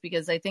Dora is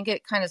because I think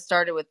it kind of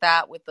started with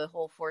the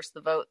whole force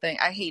the vote thing.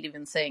 I hate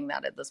even saying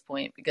that at this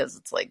point, because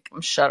it's like,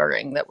 I'm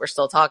shuddering that we're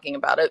still talking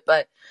about it,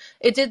 but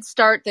it did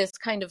start this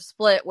kind of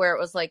split where it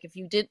was like, if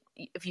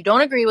you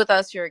don't agree with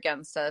us, you're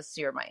against us,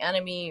 you're my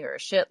enemy, you're a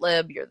shit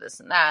lib, you're this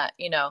and that,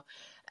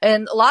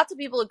 and lots of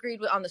people agreed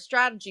on the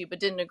strategy, but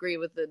didn't agree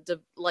with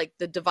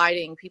the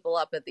dividing people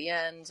up at the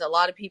end. A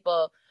lot of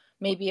people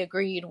maybe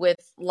agreed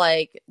with,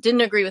 like,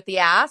 didn't agree with the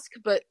ask,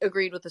 but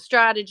agreed with the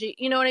strategy.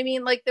 You know what I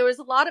mean? Like, there was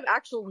a lot of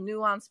actual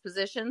nuanced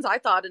positions. I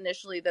thought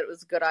initially that it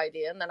was a good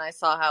idea, and then I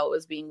saw how it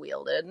was being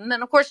wielded. And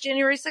then, of course,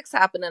 January 6th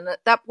happened, and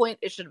at that point,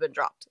 it should have been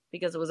dropped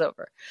because it was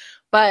over.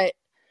 But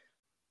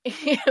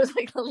it was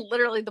like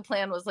literally the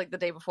plan was like the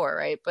day before,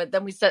 right? But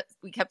then we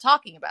kept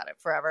talking about it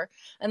forever.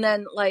 And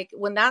then, like,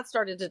 when that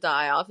started to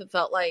die off, it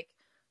felt like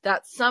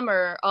that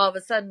summer, all of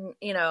a sudden,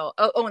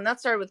 and that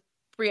started with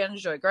Brianna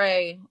Joy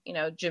Gray,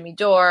 Jimmy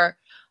Dore,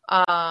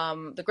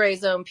 the Gray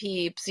Zone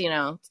peeps,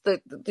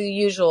 the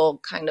usual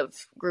kind of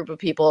group of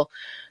people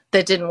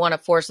that didn't want to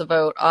force a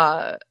vote,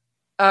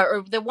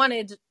 or they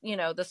wanted,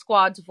 the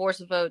squad to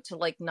force a vote to,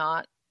 like,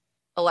 not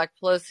elect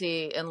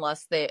Pelosi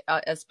unless they,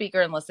 as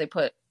speaker, unless they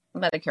put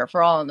Medicare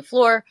for all on the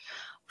floor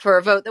for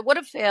a vote that would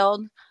have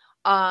failed.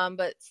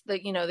 But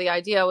the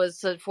idea was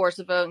to force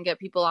a vote and get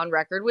people on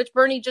record, which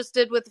Bernie just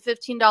did with the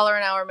 $15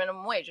 an hour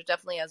minimum wage. It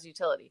definitely has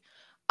utility.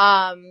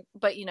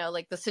 But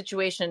like, the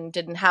situation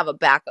didn't have a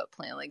backup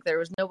plan. Like, there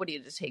was nobody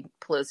to take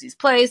Pelosi's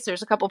place.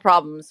 There's a couple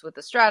problems with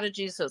the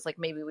strategy. So it's like,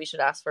 maybe we should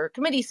ask for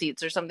committee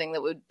seats or something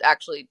that would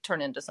actually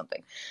turn into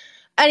something.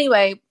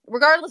 Anyway,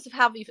 regardless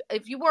of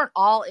if you weren't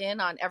all in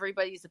on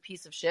everybody's a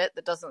piece of shit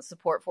that doesn't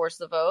support force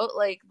the vote,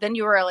 like, then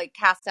you were, like,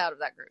 cast out of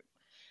that group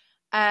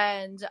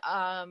and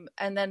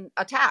then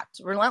attacked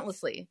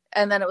relentlessly.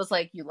 And then it was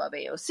like, you love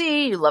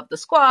AOC, you love the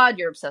squad,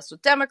 you're obsessed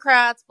with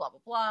Democrats, blah,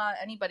 blah, blah,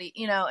 anybody,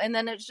 and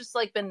then it's just,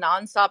 like, been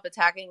nonstop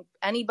attacking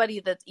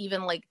anybody that's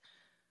even like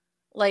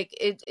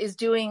it is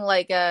doing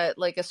like a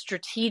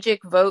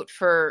strategic vote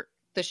for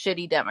the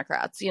shitty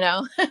Democrats,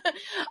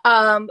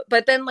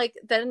 but then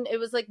it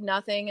was like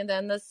nothing. And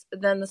then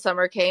the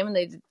summer came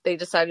and they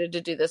decided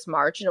to do this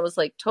march, and it was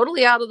like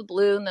totally out of the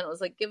blue. And then it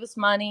was like, give us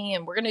money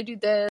and we're going to do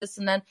this.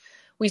 And then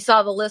we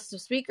saw the list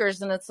of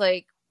speakers and it's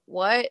like,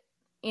 what,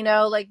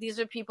 like, these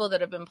are people that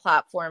have been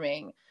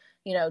platforming,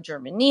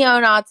 German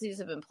neo-Nazis,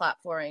 have been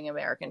platforming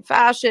American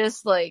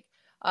fascists, like,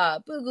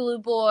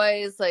 Boogaloo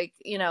Boys, like,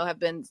 have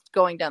been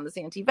going down this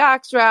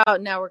anti-vax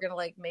route. Now we're going to,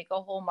 like, make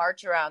a whole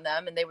march around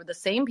them. And they were the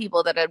same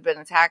people that had been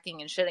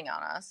attacking and shitting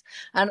on us.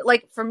 And,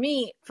 like, for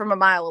me, from a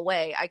mile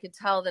away, I could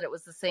tell that it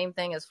was the same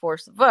thing as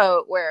Force the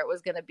Vote, where it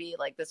was going to be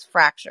like this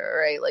fracture,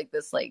 right? Like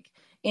this, like,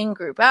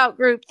 in-group,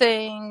 out-group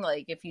thing.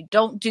 Like, if you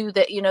don't do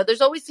that,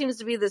 there's always seems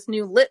to be this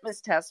new litmus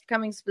test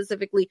coming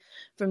specifically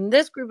from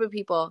this group of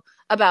people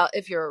about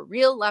if you're a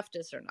real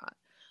leftist or not.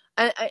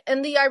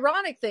 And the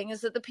ironic thing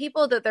is that the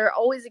people that they're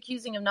always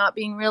accusing of not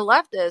being real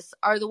leftists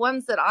are the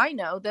ones that I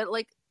know that,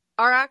 like,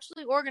 are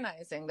actually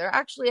organizing. They're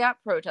actually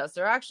at protests.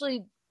 They're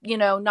actually,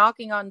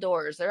 knocking on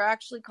doors. They're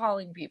actually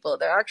calling people.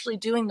 They're actually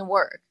doing the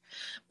work.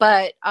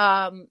 But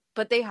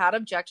they had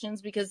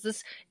objections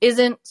because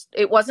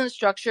it wasn't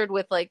structured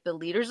with, like, the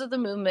leaders of the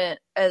movement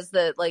as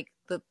the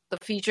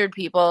featured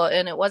people.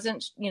 And it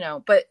wasn't,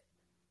 but,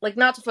 like,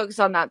 not to focus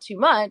on that too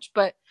much,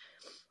 but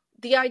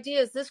the idea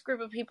is this group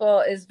of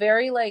people is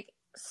very, like,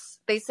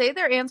 they say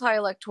they're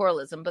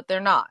anti-electoralism, but they're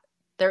not.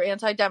 They're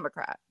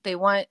anti-Democrat. They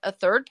want a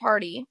third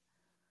party,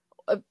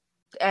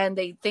 and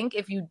they think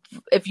if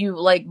you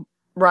like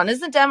run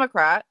as a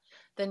Democrat,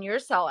 then you're a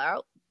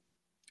sellout.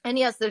 And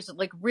yes, there's,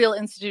 like, real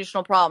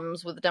institutional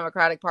problems with the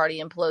Democratic Party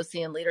and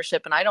Pelosi and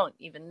leadership, and I don't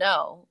even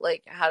know,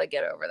 like, how to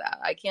get over that.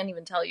 I can't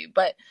even tell you,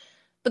 but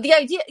the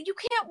idea, you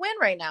can't win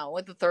right now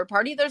with the third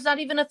party. There's not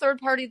even a third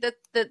party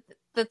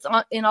that's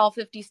in all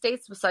 50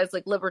 states besides,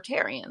 like,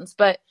 libertarians.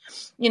 But,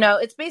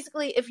 it's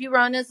basically, if you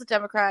run as a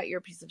Democrat, you're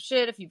a piece of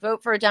shit. If you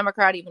vote for a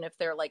Democrat, even if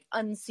they're, like,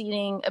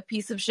 unseating a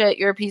piece of shit,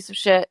 you're a piece of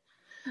shit.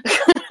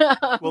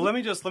 Well, let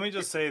me just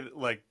say,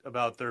 like,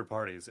 about third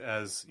parties,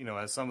 as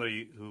as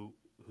somebody who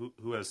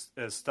has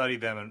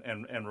studied them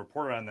and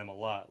reported on them a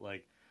lot,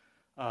 like,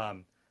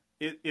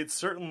 it's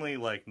certainly,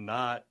 like,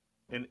 not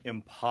an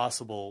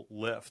impossible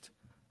lift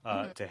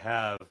to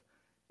have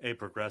a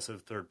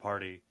progressive third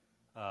party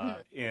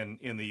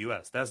in the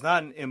U.S. That's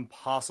not an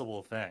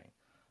impossible thing,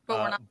 But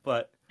we're not.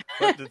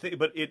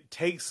 but it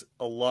takes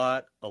a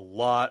lot of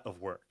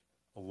work,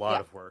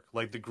 of work.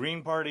 Like, the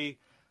Green Party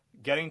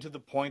getting to the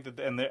point that,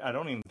 and I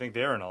don't even think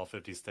they're in all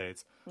 50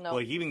 states. No.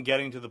 Like, even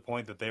getting to the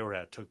point that they were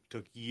at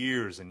took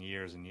years and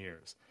years and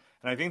years.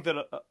 And I think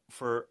that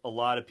for a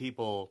lot of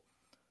people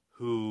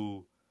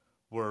who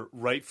were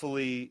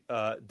rightfully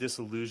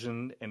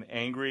disillusioned and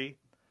angry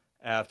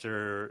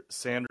after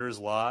Sanders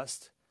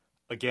lost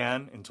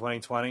again in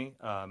 2020,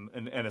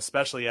 and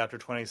especially after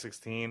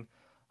 2016,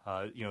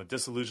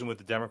 disillusioned with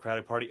the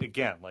Democratic Party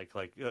again,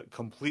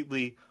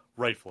 completely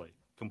rightfully.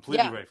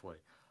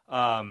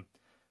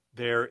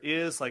 There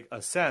is, like,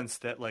 a sense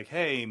that, like,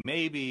 hey,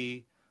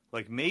 maybe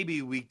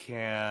we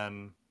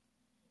can,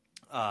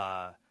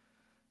 kind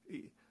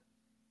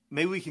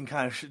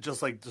of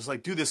just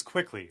do this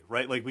quickly,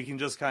 right? Like, we can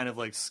just kind of,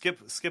 like, skip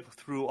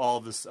through all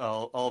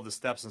of the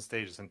steps and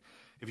stages. And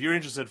if you're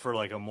interested for,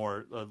 like, a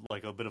more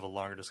like a bit of a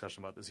longer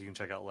discussion about this, you can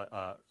check out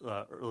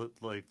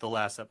like the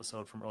last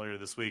episode from earlier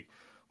this week.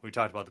 We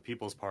talked about the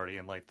People's Party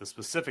and, like, the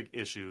specific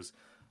issues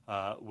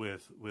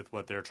with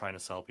what they're trying to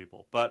sell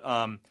people. But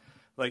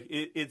like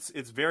it's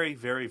very,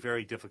 very,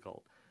 very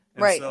difficult.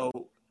 And Right.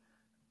 so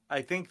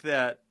I think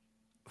that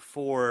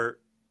for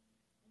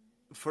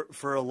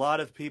for a lot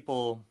of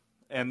people,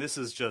 and this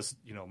is just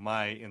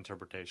my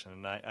interpretation,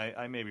 and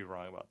I may be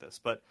wrong about this,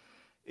 but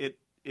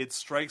it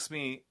strikes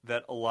me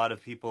that a lot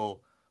of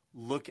people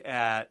look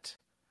at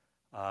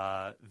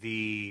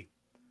the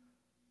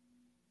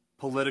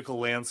political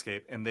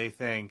landscape and they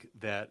think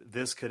that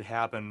this could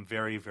happen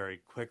very, very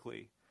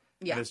quickly,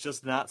 and Yeah. it's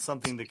just not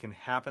something that can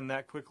happen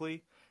that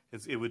quickly.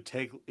 It would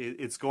take.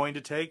 It's going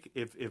to take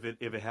if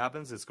it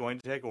happens. It's going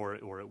to take, or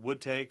it would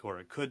take, or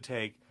it could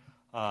take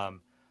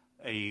um,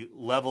 a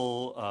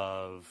level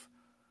of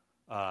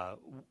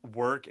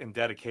work and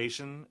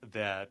dedication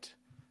that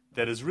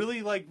is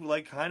really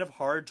like kind of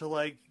hard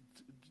to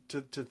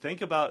to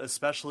think about,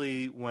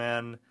 especially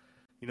when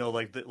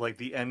like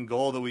the end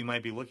goal that we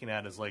might be looking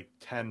at is like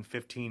 10,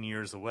 15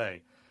 years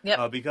away.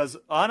 Yep. Because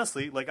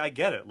honestly, like I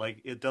get it.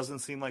 Like it doesn't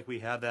seem like we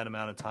have that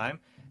amount of time,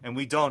 and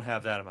we don't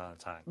have that amount of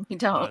time. You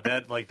don't.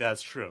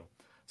 That's true.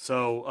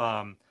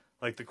 So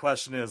like the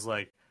question is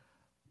like,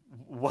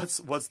 what's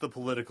the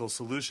political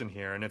solution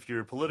here? And if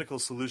your political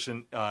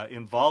solution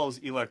involves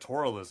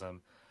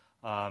electoralism,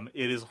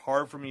 it is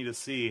hard for me to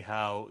see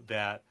how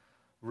that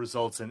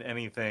results in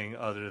anything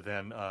other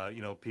than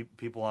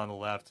people on the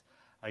left,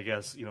 I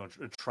guess,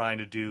 trying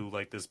to do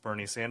like this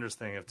Bernie Sanders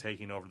thing of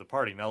taking over the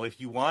party. Now,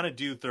 if you want to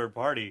do third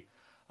party,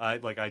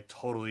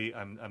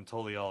 I'm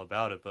totally all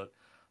about it. But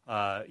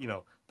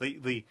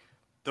the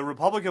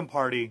Republican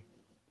Party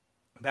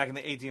back in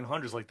the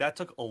 1800s, like that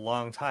took a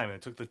long time. And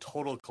it took the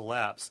total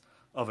collapse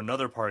of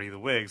another party, the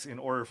Whigs, in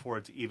order for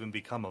it to even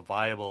become a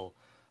viable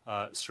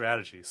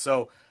strategy.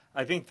 So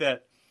I think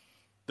that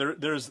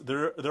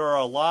there are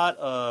a lot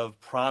of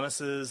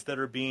promises that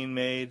are being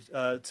made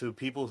to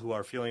people who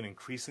are feeling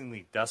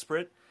increasingly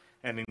desperate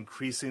and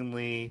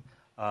increasingly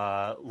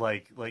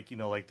like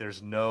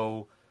there's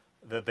no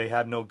that they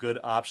have no good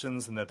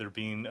options and that they're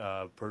being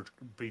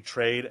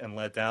betrayed and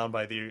let down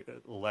by the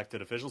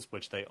elected officials,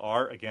 which they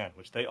are.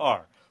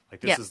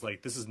 Like Yeah.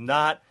 this is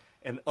not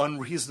an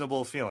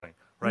unreasonable feeling,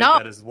 right? No.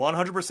 That is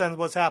 100%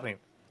 what's happening,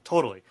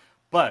 totally.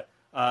 But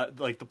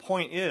like the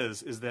point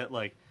is that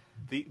like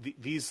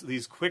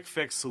these quick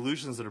fix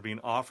solutions that are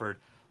being offered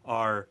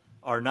are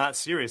not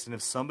serious, and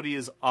if somebody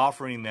is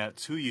offering that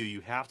to you,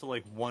 you have to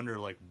like wonder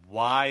like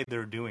why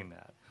they're doing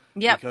that.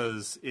 Yep.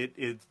 Because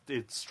it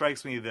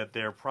strikes me that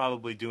they're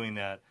probably doing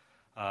that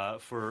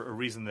for a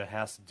reason that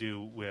has to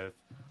do with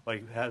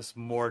has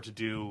more to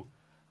do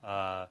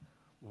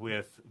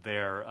with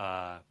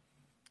their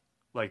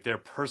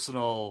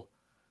personal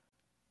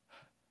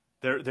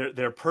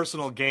their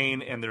personal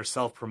gain and their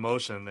self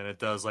promotion than it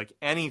does like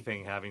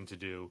anything having to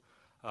do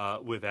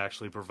with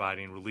actually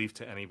providing relief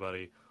to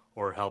anybody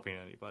or helping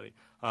anybody.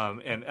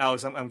 And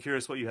Alex, I'm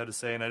curious what you had to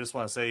say, and I just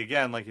want to say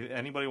again, like if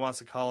anybody wants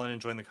to call in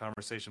and join the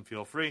conversation,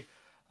 feel free.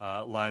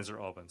 Lines are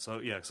open. So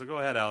yeah, so go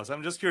ahead, Alex.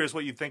 I'm just curious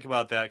what you think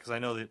about that, because I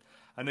know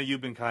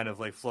you've been kind of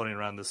like floating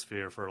around this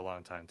sphere for a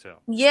long time too.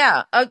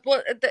 Yeah.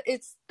 Well,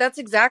 that's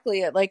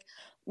exactly it. Like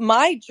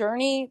my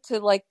journey to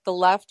like the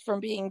left from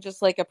being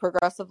just like a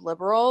progressive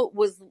liberal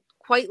was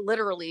quite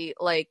literally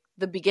like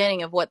the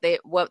beginning of what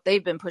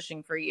they've been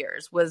pushing for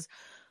years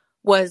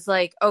was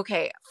like,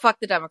 okay, fuck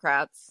the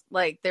Democrats.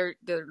 Like they're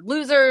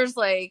losers.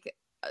 Like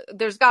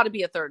there's got to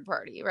be a third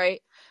party,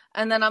 right?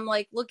 And then I'm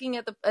like looking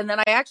at and then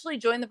I actually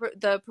joined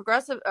the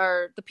progressive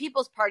or the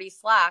People's Party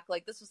Slack.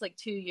 Like this was like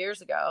 2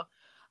 years ago,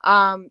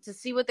 to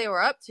see what they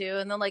were up to.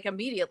 And then like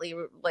immediately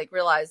like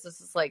realized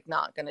this is like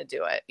not going to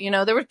do it.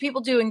 There were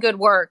people doing good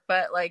work,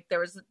 but like there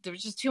was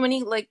just too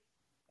many like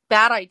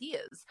bad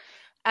ideas.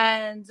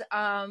 And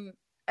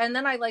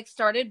then I like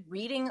started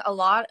reading a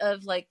lot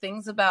of like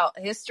things about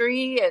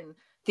history and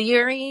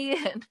theory,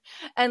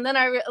 and then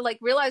I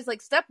realized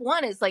like step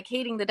one is like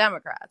hating the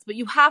Democrats, but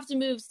you have to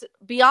move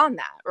beyond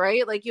that,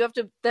 right? Like you have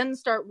to then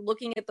start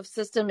looking at the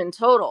system in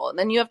total, and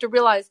then you have to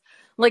realize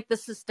like the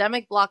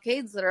systemic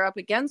blockades that are up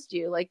against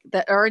you, like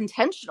that are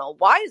intentional.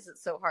 Why is it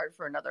so hard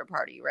for another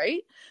party,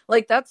 right?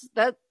 Like that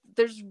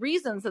there's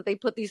reasons that they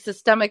put these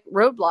systemic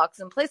roadblocks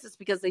in places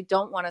because they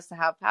don't want us to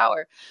have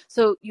power.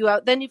 So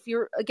then if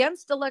you're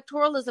against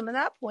electoralism at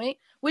that point,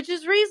 which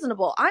is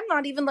reasonable, I'm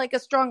not even like a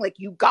strong, like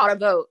you gotta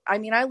vote. I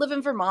mean, I live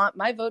in Vermont.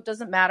 My vote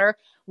doesn't matter.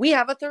 We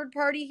have a third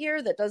party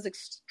here that does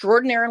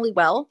extraordinarily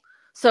well.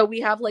 So we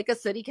have like a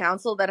city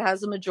council that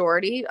has a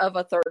majority of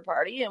a third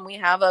party, and we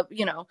have a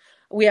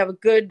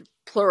good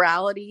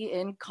plurality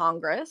in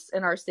Congress,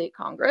 in our state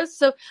Congress.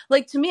 So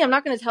like to me, I'm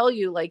not going to tell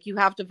you like you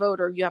have to vote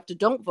or you have to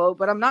don't vote,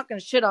 but I'm not going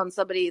to shit on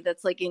somebody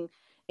that's like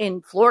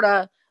in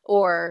Florida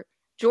or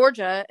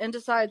Georgia and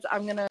decides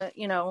I'm going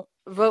to,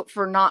 vote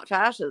for not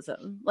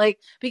fascism, like,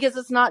 because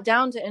it's not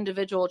down to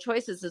individual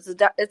choices.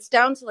 It's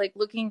down to like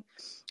looking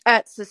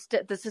at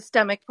the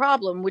systemic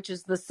problem, which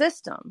is the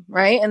system,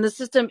 right? And the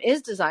system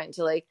is designed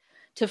to like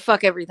to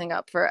fuck everything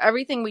up for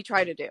everything we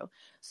try to do.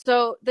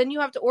 So then you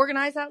have to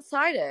organize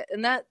outside it.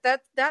 And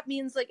that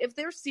means, like, if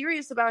they're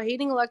serious about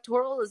hating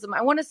electoralism,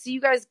 I want to see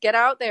you guys get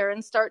out there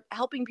and start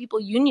helping people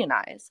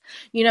unionize,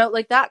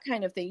 like that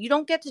kind of thing. You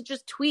don't get to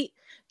just tweet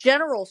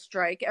general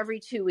strike every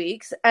 2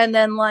 weeks and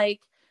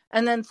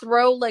then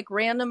throw like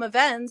random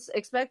events,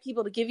 expect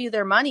people to give you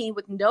their money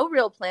with no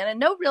real plan and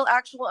no real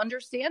actual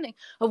understanding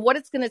of what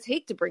it's going to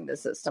take to bring the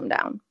system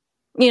down.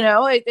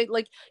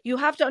 Like, you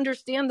have to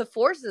understand the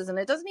forces, and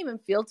it doesn't even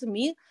feel to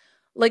me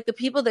like the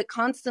people that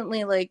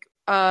constantly like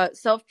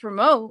self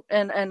promote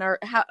and are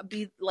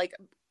be like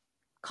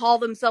call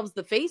themselves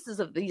the faces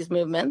of these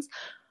movements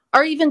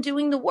are even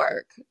doing the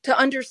work to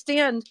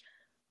understand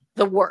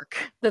the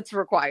work that's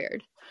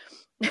required.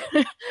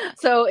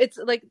 So it's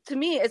like, to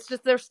me, it's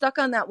just they're stuck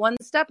on that one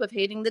step of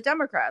hating the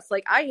Democrats.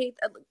 Like, I hate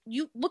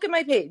you. Look at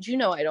my page.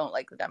 I don't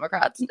like the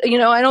Democrats.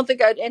 I don't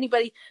think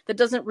anybody that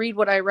doesn't read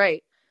what I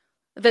write,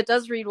 that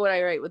does read what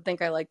I write, would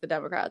think I like the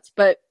Democrats.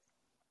 But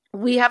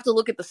we have to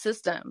look at the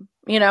system.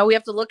 We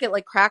have to look at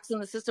like cracks in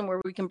the system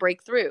where we can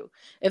break through.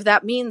 If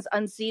that means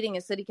unseating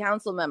a city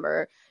council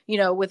member,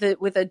 with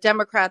a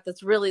Democrat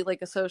that's really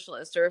like a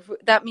socialist, or if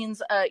that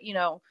means,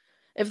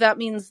 if that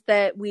means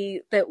that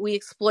we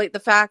exploit the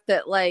fact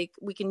that like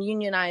we can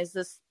unionize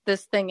this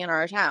thing in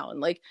our town,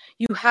 like,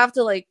 you have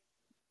to like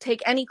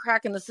take any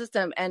crack in the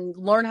system and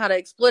learn how to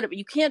exploit it. But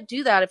you can't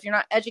do that if you're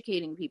not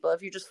educating people,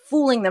 if you're just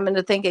fooling them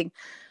into thinking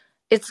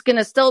it's going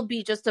to still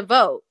be just a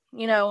vote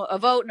and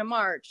a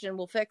march and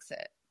we'll fix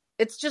it.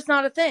 It's just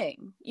not a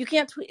thing. You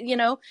can't,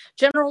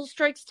 general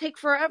strikes take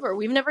forever.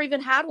 We've never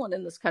even had one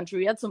in this country.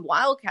 We had some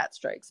wildcat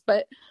strikes,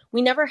 but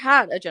we never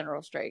had a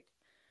general strike.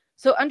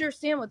 So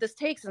understand what this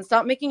takes and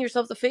stop making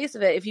yourself the face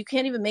of it if you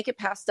can't even make it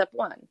past step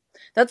one.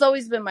 That's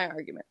always been my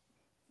argument.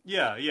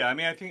 Yeah. I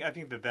mean, I think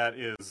that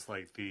is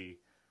like the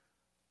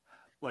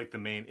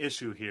main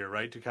issue here,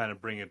 right? To kind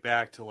of bring it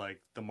back to like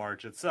the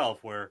march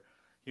itself, where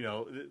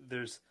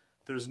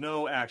there's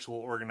no actual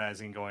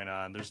organizing going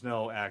on. There's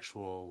no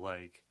actual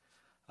like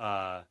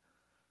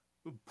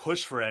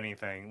push for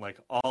anything.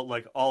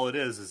 All it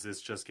is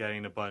it's just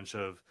getting a bunch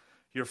of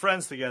your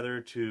friends together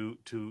to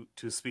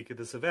speak at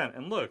this event.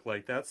 And look,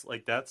 that's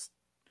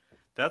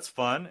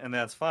fun and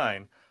that's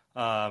fine.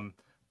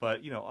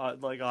 But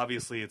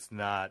obviously it's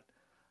not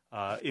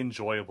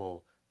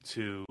enjoyable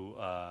to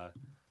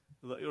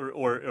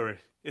or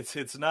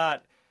it's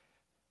not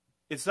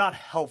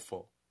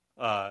helpful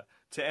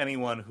to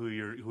anyone who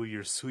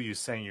you're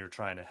saying you're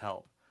trying to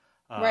help.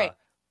 Right.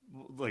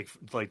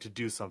 Like to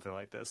do something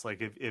like this.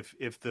 Like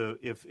if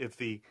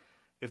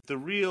the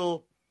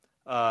real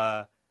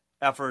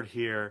effort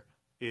here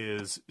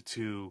is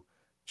to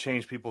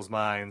change people's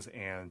minds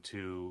and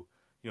to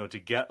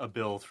get a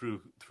bill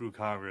through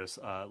Congress,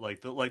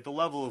 like the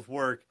level of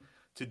work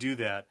to do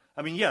that.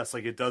 I mean, yes,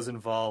 like it does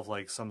involve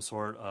like some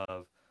sort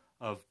of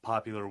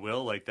popular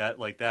will, like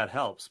that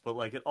helps. But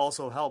like it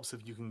also helps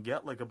if you can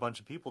get like a bunch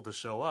of people to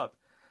show up.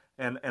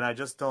 And I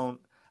just don't.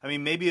 I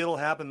mean, maybe it'll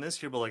happen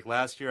this year, but like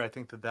last year, I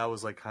think that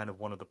was like kind of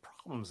one of the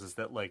problems, is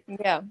that like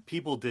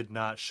people did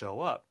not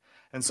show up.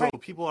 And so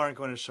if people aren't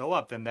going to show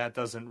up, then that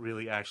doesn't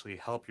really actually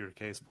help your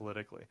case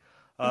politically.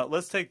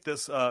 Let's take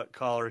this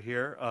caller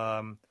here.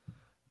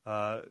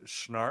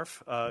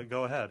 Schnarf,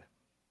 go ahead.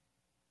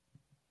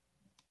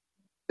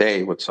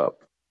 Hey, what's up?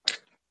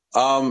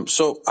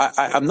 So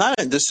I'm not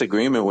in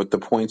disagreement with the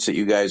points that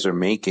you guys are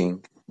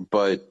making,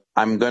 but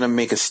I'm going to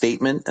make a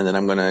statement and then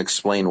I'm going to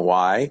explain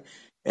why.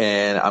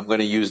 And I'm going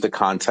to use the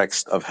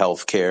context of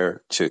healthcare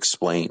to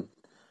explain.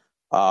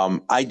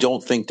 I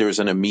don't think there's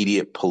an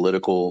immediate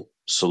political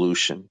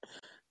solution.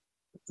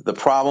 The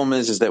problem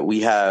is that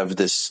we have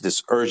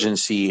this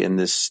urgency and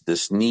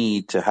this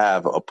need to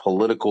have a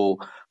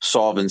political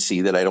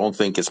solvency that I don't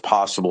think is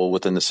possible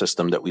within the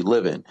system that we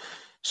live in.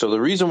 So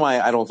the reason why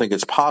I don't think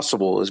it's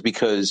possible is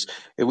because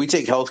if we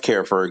take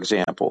healthcare, for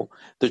example,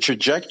 the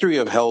trajectory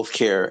of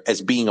healthcare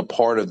as being a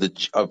part of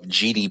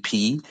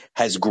GDP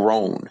has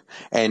grown,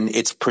 and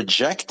it's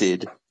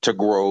projected to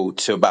grow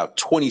to about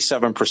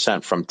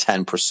 27% from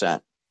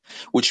 10%,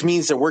 which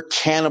means that we're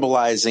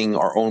cannibalizing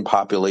our own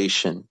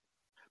population.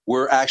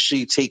 We're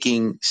actually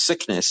taking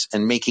sickness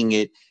and making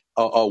it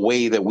a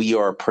way that we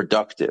are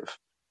productive.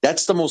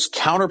 That's the most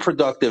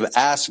counterproductive,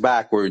 ass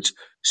backwards,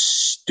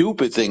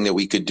 stupid thing that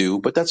we could do,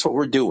 but that's what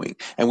we're doing.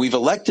 And we've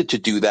elected to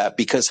do that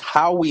because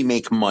how we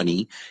make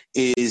money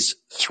is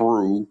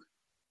through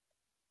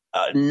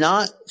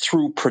not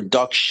through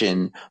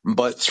production,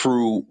 but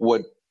through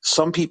what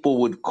some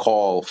people would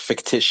call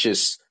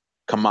fictitious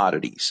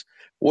commodities.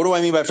 What do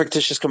I mean by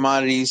fictitious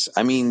commodities?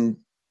 I mean,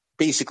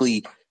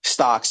 basically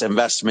stocks,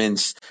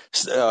 investments,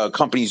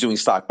 companies doing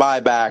stock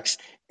buybacks.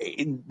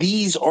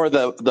 These are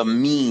the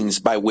means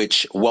by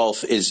which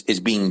wealth is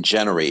being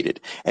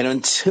generated. And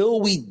until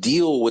we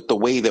deal with the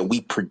way that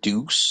we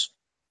produce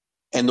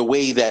and the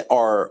way that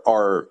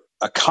our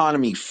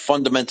economy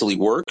fundamentally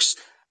works,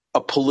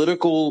 a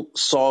political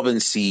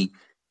solvency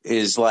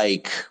is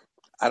like,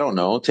 I don't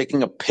know,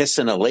 taking a piss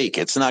in a lake.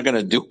 It's not going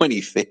to do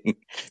anything.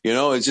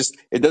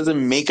 It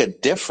doesn't make a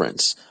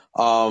difference.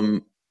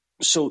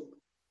 So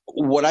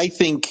what I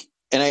think,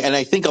 and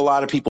I think a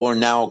lot of people are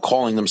now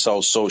calling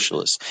themselves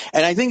socialists.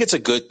 And I think it's a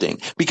good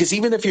thing, because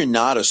even if you're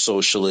not a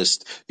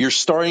socialist, you're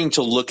starting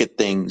to look at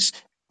things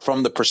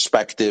from the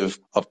perspective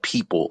of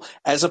people,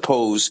 as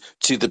opposed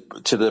to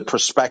the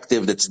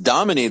perspective that's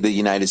dominated the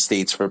United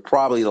States for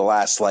probably the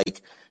last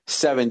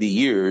 70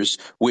 years,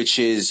 which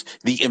is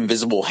the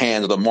invisible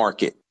hand of the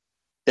market.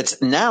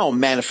 That's now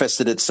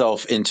manifested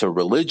itself into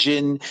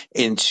religion,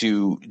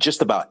 into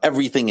just about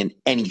everything and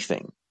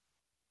anything.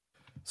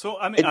 So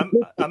I mean,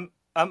 It,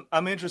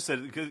 I'm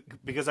interested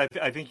because I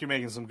think you're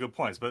making some good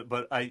points, but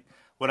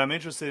what I'm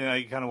interested in,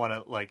 I kind of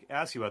want to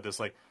ask you about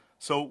this.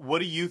 So what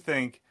do you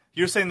think?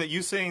 You're saying that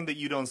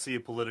you don't see a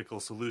political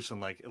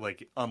solution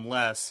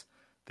unless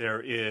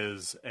there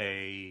is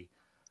a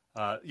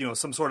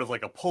some sort of a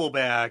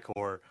pullback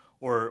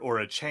or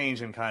a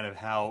change in kind of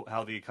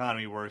how the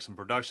economy works and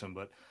production,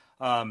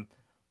 um,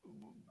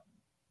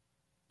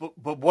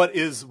 but what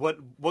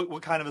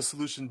kind of a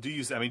solution do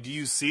you see? I mean, do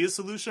you see a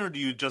solution, or do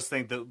you just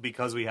think that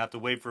because we have to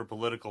wait for a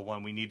political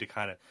one, we need to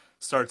kind of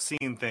start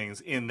seeing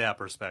things in that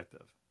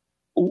perspective?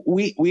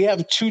 we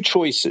have two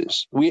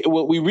choices. We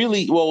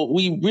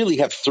really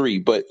have three,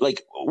 but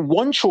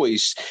one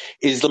choice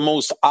is the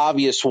most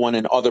obvious one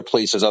in other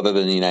places other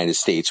than the United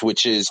States,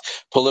 which is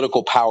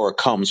political power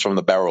comes from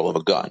the barrel of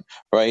a gun,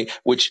 right?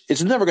 Which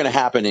is never going to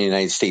happen in the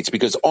United States,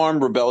 because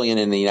armed rebellion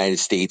in the United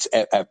States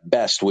at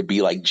best would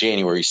be like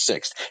January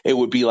 6th. It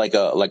would be like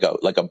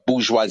a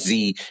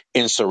bourgeoisie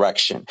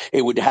insurrection.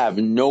 It would have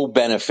no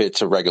benefit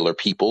to regular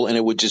people, and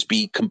it would just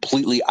be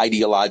completely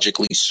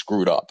ideologically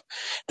screwed up.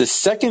 The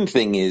second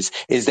thing is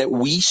that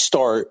we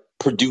start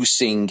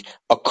producing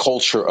a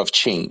culture of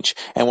change.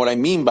 And what I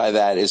mean by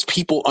that is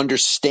people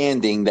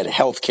understanding that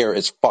healthcare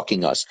is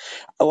fucking us.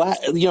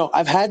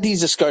 I've had these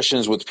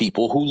discussions with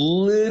people who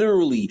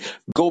literally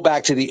go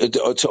back to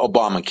to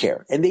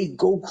Obamacare, and they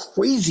go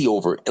crazy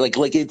over it,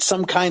 like it's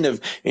some kind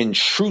of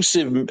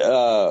intrusive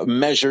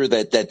measure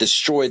that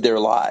destroyed their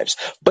lives.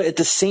 But at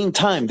the same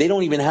time, they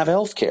don't even have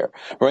healthcare,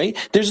 right?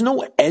 There's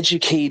no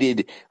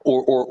educated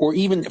or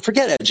even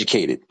forget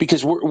educated,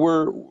 because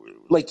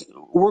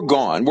we're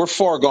gone. We're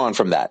far gone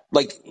from that.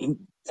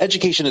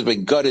 Education has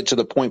been gutted to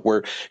the point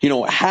where,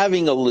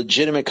 having a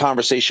legitimate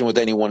conversation with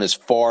anyone is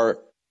far,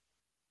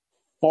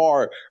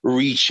 far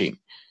reaching,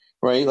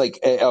 right?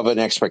 Of an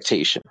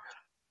expectation.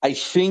 I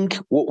think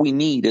what we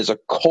need is a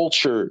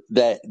culture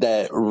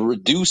that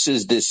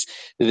reduces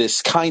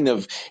this kind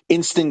of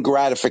instant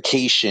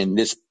gratification,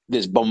 this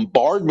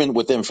bombardment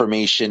with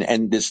information,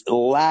 and this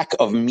lack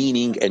of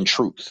meaning and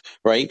truth,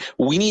 right?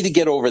 We need to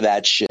get over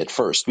that shit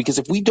first, because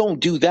if we don't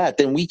do that,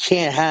 then we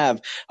can't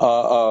have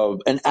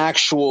an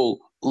actual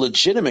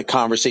legitimate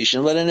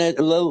conversation, let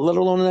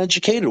alone an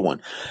educated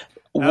one.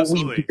 What we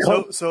Absolutely.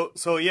 become,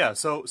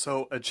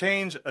 So a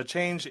change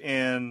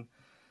in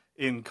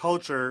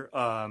culture.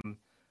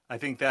 I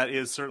think that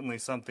is certainly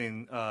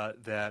something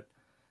that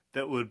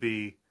would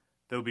be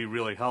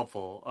really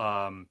helpful.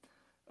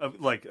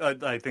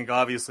 I think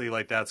obviously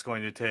that's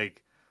going to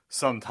take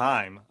some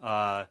time.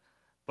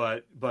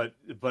 But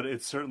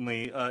it's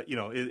certainly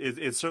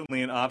it's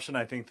certainly an option.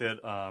 I think that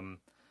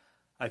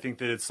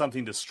it's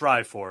something to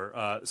strive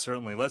for.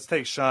 Certainly. Let's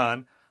take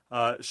Sean.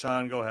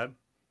 Sean, go ahead.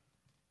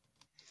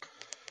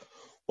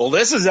 Well,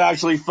 this is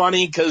actually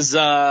funny because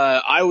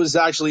I was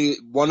actually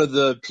one of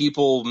the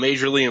people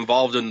majorly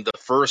involved in the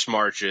first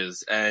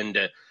marches,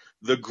 and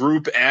the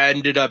group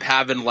ended up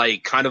having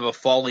kind of a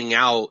falling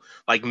out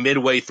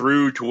midway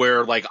through, to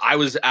where I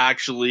was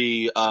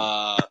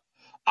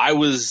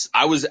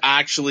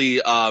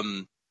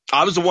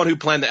the one who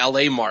planned the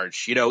LA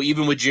march,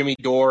 even with Jimmy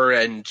Dore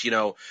and,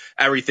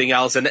 everything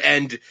else. And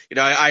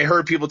I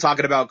heard people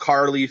talking about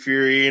Carly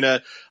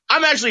Fiorina.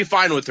 I'm actually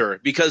fine with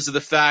her because of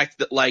the fact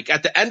that,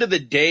 at the end of the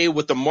day,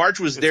 what the march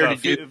was It's there to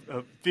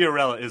do.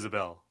 Fiorella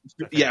Isabel.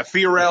 Yeah,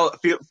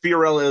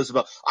 Fiorella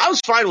Isabel. I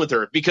was fine with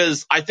her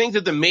because I think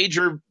that the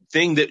major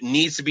thing that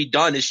needs to be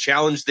done is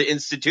challenge the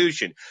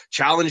institution,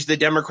 challenge the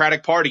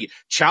Democratic Party,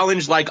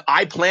 challenge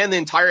I planned the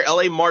entire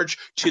LA march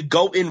to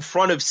go in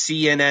front of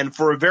CNN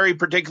for a very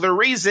particular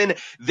reason.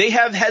 They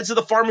have heads of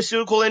the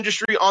pharmaceutical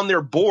industry on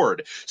their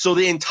board. So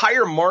the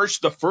entire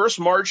march, the first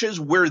marches,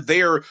 were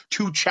there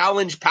to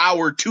challenge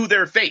power to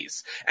their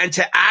face and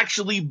to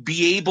actually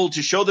be able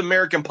to show the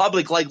American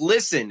public,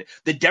 listen,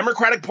 the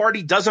Democratic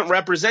Party doesn't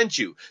represent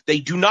you. They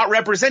do not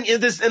represent you.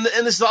 And this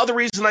is the other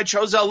reason I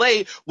chose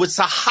LA, was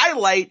to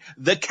highlight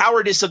the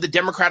cowardice of the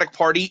Democratic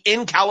Party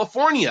in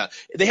California.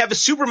 They have a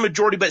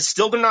supermajority, but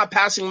still they're not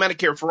passing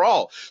Medicare for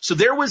all. So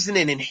there was an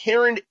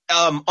inherent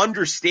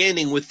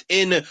understanding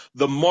within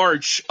the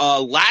march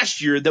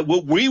last year that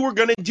what we were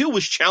going to do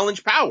was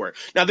challenge power.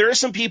 Now, there are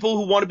some people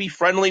who want to be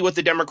friendly with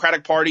the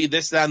Democratic Party,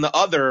 this, that, and the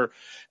other.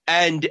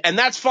 And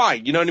that's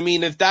fine. You know what I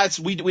mean? If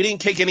we didn't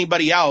kick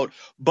anybody out,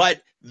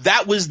 but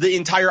That was the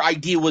entire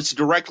idea, was to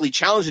directly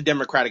challenge the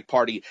Democratic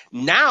Party.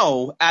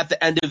 Now, at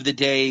the end of the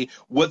day,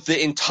 what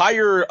the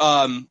entire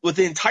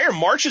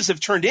marches have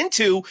turned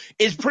into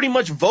is pretty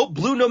much vote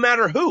blue no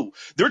matter who.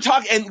 They're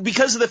talking, and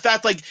because of the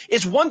fact, like,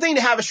 it's one thing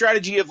to have a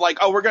strategy of like,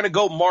 oh, we're going to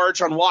go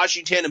march on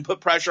Washington and put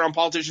pressure on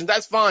politicians.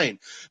 That's fine.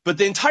 But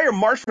the entire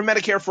March for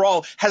Medicare for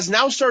All has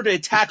now started to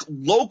attack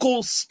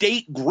local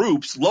state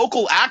groups,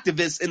 local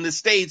activists in the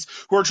states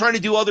who are trying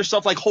to do other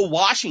stuff like whole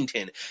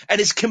Washington.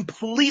 And it's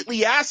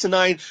completely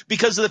asinine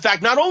because of the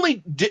fact not only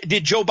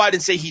did Joe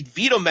Biden say he'd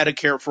veto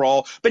Medicare for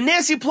all, but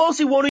Nancy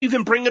Pelosi won't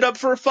even bring it up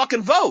for a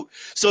fucking vote.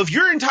 So if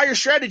your entire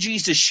strategy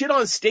is to shit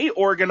on state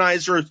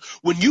organizers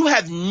when you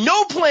have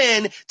no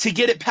plan to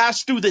get it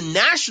passed through the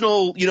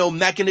national,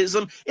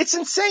 mechanism, it's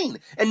insane.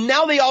 And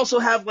now they also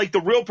have like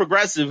the real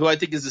progressive, who I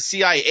think is a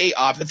CIA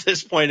op at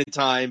this point in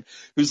time,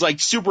 who's like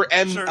super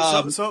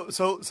Sure.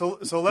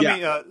 So let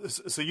me.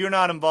 So you're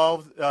not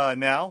involved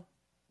now?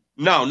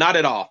 No, not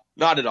at all.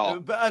 Not at all.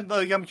 But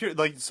I'm curious.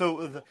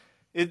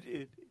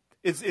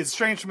 It's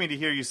strange for me to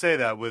hear you say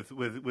that with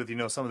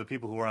some of the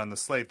people who were on the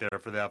slate there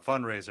for that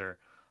fundraiser.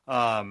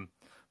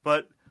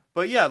 But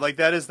yeah, like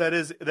that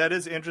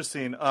is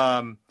interesting.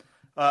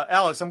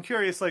 Alex, I'm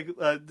curious. Like,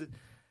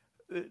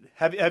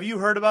 have you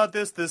heard about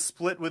this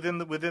split within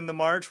the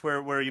march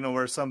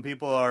where some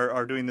people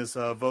are doing this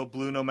vote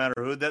blue no matter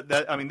who?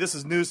 I mean, this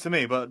is news to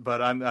me.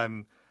 But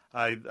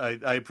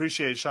I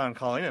appreciate Sean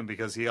calling in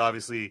because he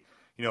obviously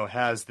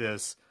has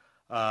this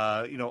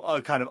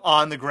kind of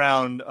on the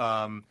ground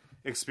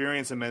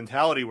experience and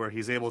mentality where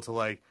he's able to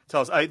like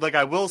tell us.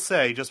 I will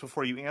say just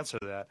before you answer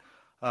that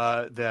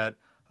that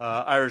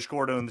Irish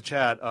Gordo in the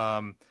chat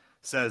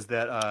says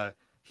that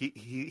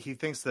he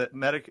thinks that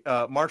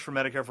March for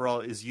Medicare for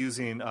All is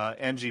using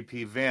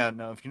NGP Van.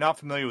 Now, if you're not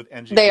familiar with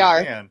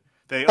NGP Van,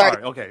 they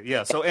are. Okay,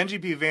 yeah. So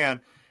NGP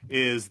Van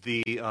is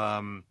the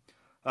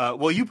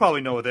well, you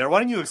probably know what they are.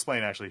 Why don't you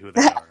explain actually who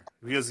they are?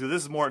 Because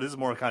this is more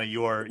kind of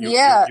your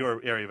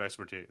area of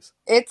expertise.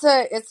 It's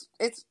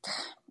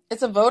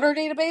a voter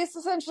database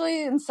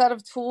essentially, and set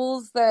of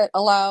tools that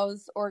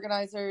allows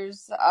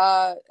organizers.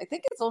 I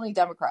think it's only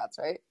Democrats,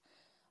 right?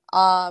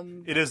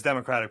 It is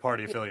Democratic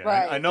Party affiliate.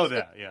 Right. I know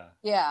that. Yeah.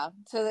 Yeah.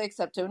 So they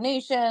accept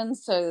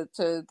donations to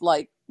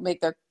like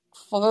make their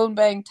phone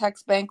bank,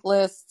 text bank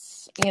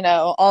lists,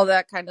 all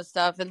that kind of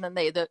stuff, and then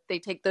they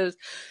take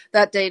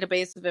that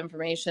database of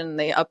information,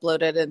 they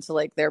upload it into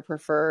like their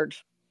preferred.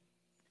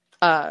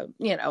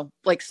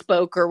 Like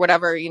Spoke or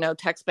whatever,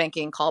 text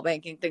banking, call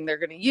banking thing they're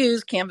going to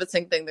use,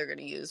 canvassing thing they're going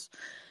to use.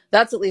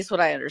 That's at least what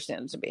I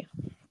understand it to be.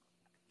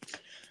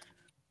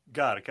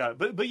 Got it.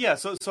 But yeah,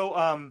 so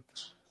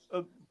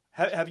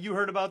have you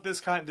heard about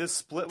this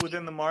split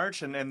within the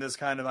march and this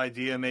kind of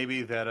idea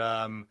maybe that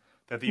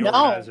the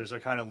organizers are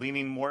kind of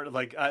leaning more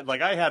like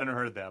I hadn't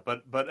heard that,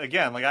 but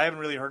again, like I haven't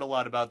really heard a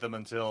lot about them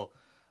until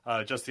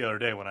just the other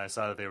day when I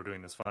saw that they were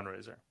doing this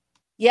fundraiser.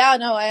 Yeah,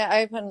 no, I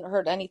haven't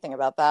heard anything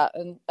about that,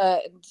 and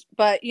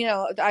but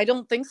I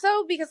don't think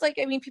so because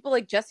people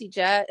like Jesse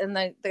Jett and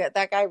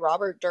that guy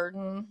Robert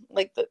Durden,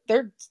 like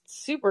they're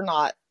super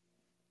not,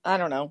 I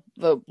don't know,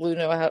 vote blue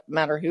no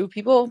matter who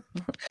people,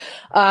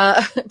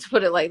 to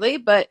put it lightly,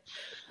 but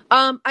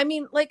yeah,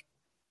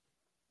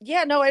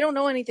 no, I don't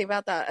know anything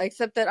about that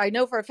except that I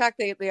know for a fact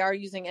they are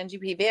using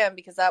NGP Van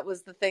because that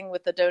was the thing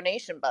with the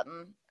donation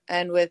button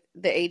and with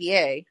the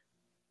ADA,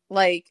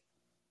 like.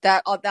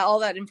 That all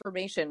that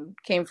information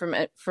came from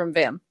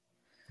VAM.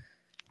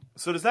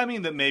 So does that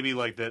mean that maybe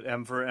like that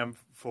M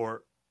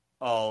for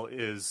All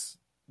is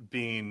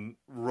being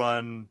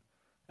run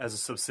as a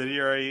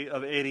subsidiary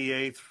of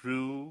ADA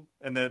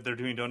and that they're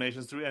doing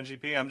donations through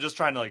NGP? I'm just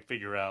trying to like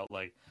figure out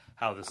like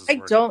how this is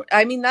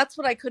working. That's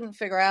what I couldn't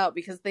figure out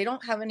because they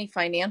don't have any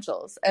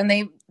financials and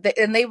they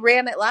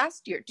ran it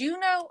last year. Do you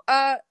know?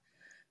 I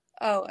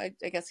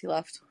guess he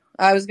left.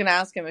 I was going to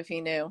ask him if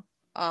he knew.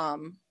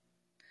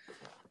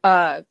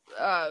 Last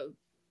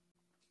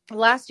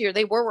year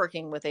they were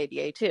working with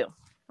ADA too.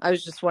 I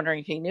was just wondering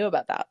if he knew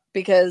about that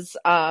because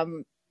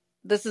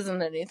this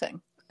isn't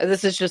anything.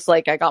 This is just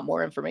like I got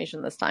more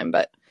information this time,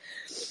 but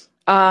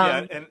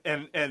yeah,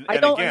 and I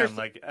don't again,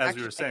 like as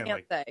actually, we were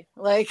saying,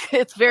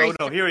 it's very. Oh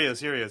no, here he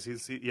is.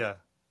 Yeah.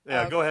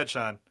 Go ahead,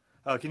 Sean.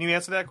 Can you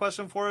answer that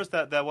question for us?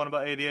 That one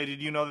about ADA.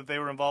 Did you know that they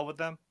were involved with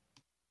them?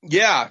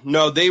 Yeah,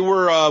 no, they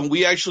were,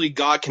 we actually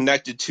got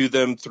connected to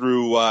them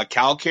through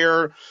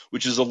CalCare,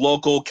 which is a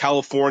local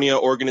California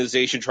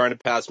organization trying to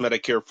pass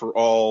Medicare for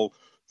all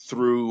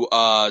through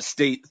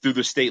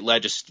the state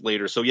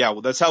legislator. So yeah,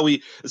 well, that's how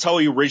we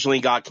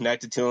originally got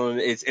connected to them.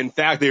 It's in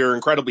fact they were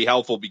incredibly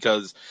helpful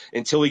because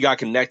until we got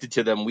connected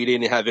to them, we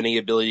didn't have any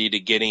ability to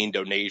get any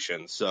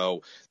donations.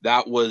 So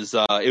that was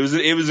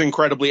it was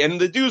incredibly,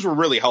 and the dudes were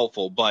really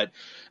helpful. But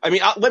I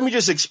mean, let me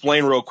just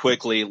explain real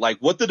quickly, like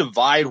what the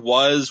divide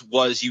was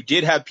you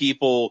did have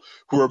people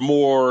who are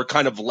more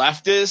kind of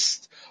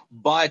leftist,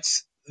 but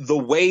the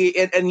way,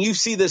 and you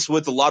see this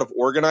with a lot of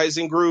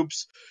organizing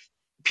groups,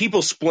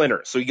 people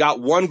splinter. So you got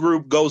one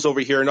group goes over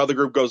here, another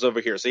group goes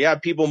over here. So you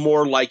have people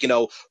more like,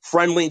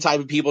 friendly type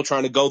of people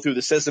trying to go through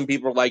the system.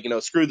 People are like,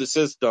 screw the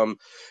system.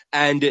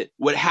 And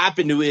what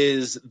happened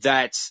is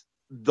that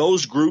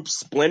those groups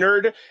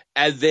splintered,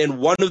 and then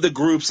one of the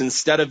groups,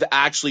 instead of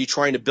actually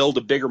trying to build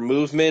a bigger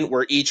movement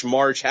where each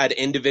march had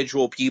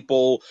individual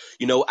people,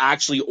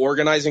 actually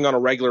organizing on a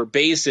regular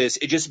basis,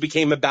 it just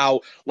became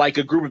about like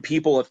a group of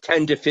people of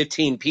 10 to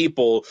 15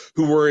 people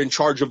who were in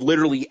charge of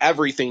literally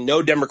everything,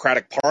 no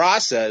democratic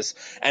process.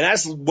 And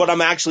that's what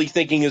I'm actually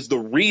thinking is the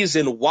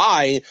reason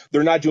why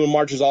they're not doing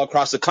marches all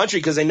across the country,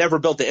 because they never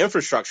built the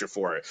infrastructure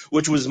for it,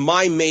 which was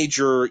my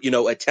major,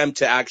 attempt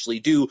to actually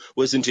do,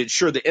 was to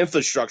ensure the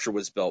infrastructure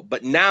was built.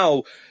 But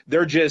now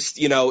they're just,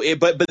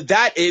 but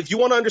that, if you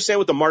want to understand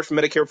what the March for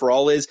Medicare for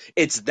All is,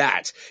 it's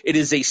that. It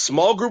is a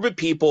small group of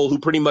people who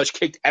pretty much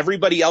kicked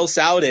everybody else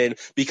out in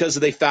because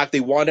of the fact they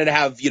wanted to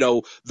have,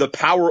 the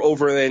power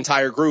over the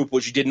entire group,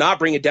 which did not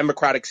bring a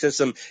democratic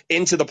system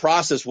into the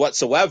process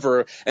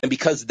whatsoever. And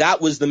because that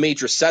was the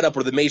major setup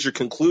or the major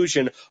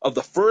conclusion of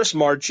the first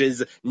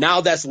marches,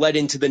 now that's led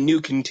into the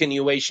new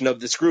continuation of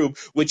this group,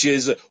 which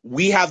is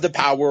we have the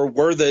power,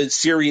 we're the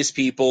serious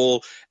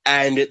people,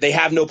 and they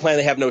have no plan,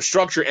 they have no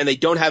structure, and they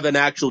don't have an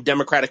actual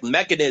democratic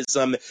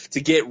mechanism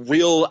to get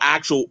real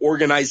actual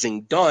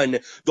organizing done.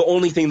 The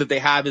only thing that they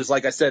have is,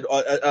 like I said,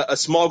 a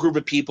small group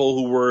of people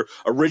who were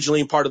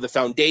originally part of the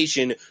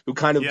foundation who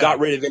kind of got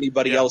rid of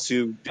anybody else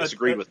who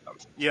disagreed with them.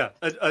 Yeah,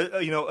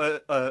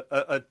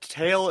 a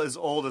tale as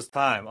old as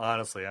time.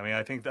 Honestly, I mean,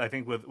 I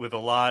think with a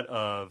lot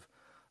of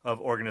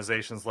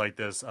organizations like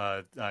this,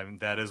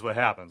 that is what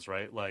happens,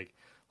 right? Like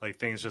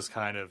things just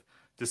kind of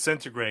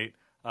disintegrate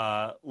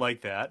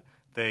like that.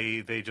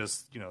 They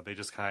just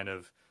kind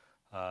of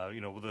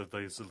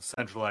the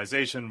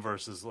centralization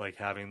versus like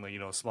having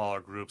smaller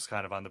groups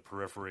kind of on the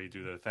periphery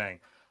do their thing.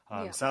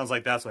 Sounds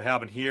like that's what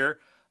happened here.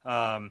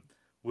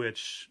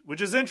 Which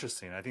is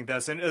interesting. I think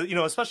that's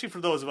especially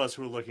for those of us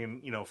who are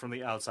looking from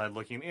the outside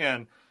looking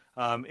in.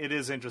 It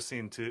is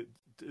interesting to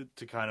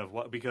kind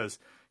of because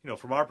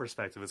from our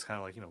perspective it's kind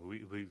of like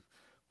we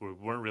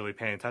weren't really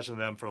paying attention to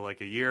them for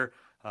like a year,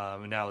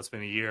 and now it's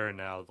been a year, and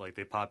now like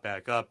they pop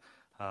back up.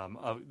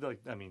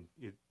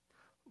 You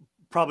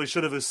probably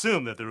should have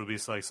assumed that there would be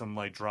like some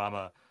like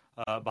drama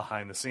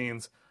behind the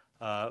scenes.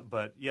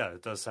 But yeah,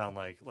 it does sound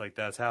like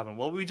that's happened.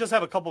 Well, we just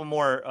have a couple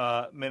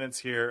more minutes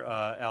here,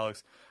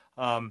 Alex.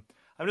 I'm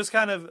just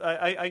kind of,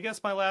 I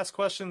guess my last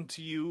question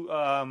to you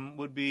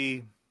would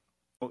be,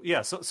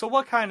 so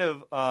what kind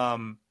of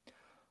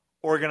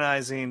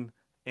organizing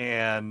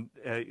and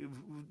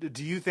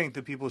do you think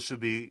that people should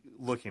be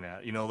looking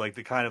at? Like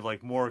the kind of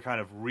like more kind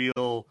of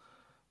real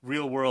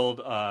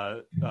world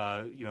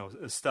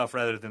stuff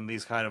rather than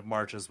these kind of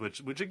marches,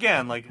 which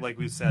again, like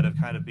we've said, have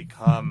kind of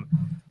become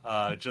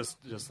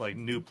just like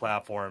new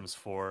platforms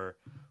for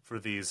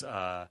these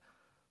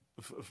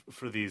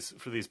for these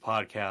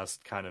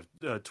podcast kind of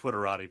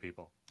Twitterati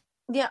people.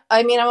 Yeah,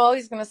 I mean, I'm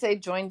always going to say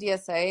join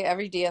DSA.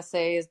 Every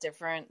DSA is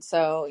different.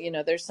 So,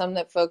 there's some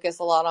that focus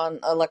a lot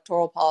on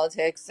electoral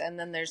politics, and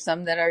then there's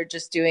some that are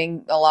just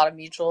doing a lot of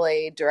mutual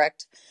aid,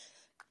 direct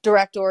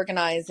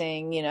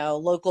organizing,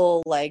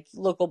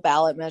 local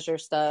ballot measure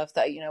stuff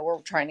that,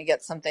 we're trying to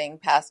get something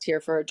passed here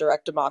for a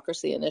direct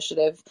democracy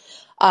initiative.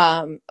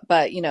 But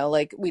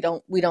like we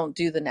don't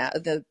do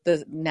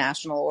the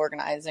national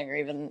organizing or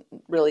even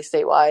really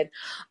statewide.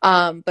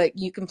 But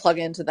you can plug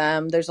into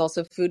them. There's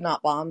also Food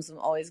Not Bombs. I'm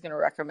always going to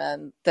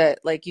recommend that,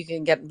 like, you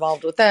can get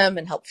involved with them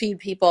and help feed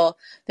people.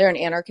 They're an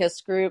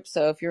anarchist group.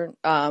 So if you're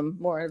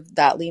more of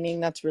that leaning,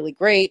 that's really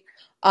great.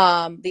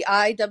 The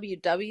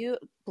IWW,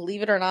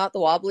 believe it or not, the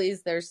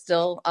Wobblies, they're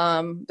still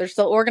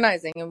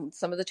organizing, and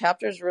some of the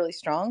chapters are really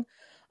strong.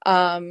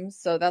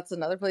 So that's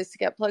another place to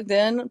get plugged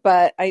in.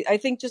 But I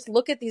think just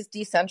look at these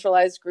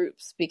decentralized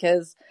groups,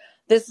 because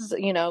this is,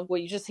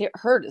 what you just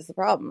heard is the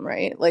problem,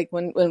 right? Like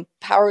when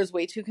power is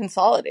way too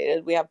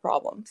consolidated, we have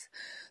problems.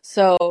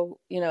 So,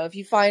 if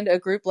you find a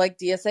group like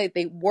DSA,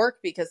 they work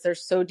because they're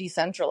so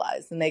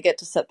decentralized and they get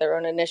to set their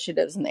own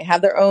initiatives and they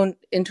have their own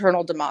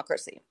internal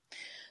democracy.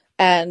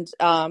 And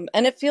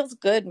it feels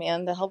good,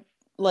 man,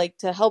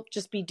 to help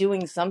just be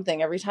doing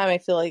something. Every time I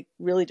feel like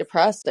really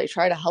depressed, I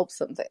try to help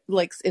something,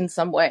 like in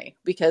some way,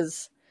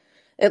 because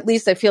at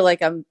least I feel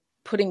like I'm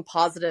putting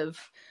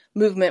positive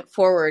movement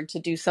forward to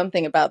do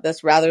something about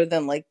this rather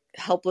than like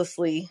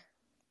helplessly,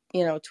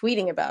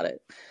 tweeting about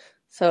it.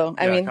 So,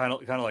 I mean, kind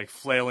of like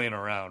flailing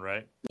around,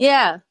 right?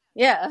 Yeah,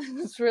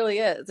 this really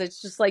is.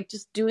 It's just like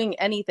just doing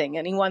anything.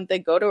 Anyone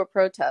that go to a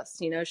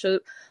protest, show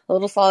a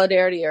little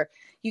solidarity, or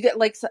you get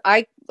like, so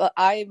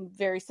I'm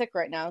very sick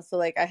right now, so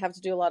like I have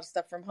to do a lot of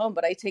stuff from home,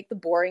 but I take the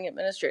boring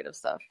administrative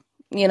stuff,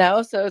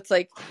 so it's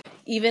like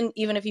even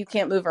if you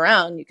can't move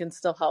around, you can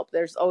still help.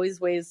 There's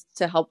always ways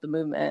to help the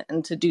movement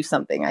and to do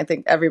something. I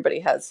think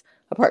everybody has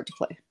a part to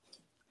play.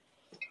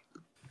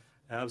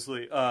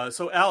 Absolutely.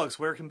 So Alex,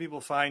 where can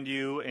people find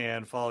you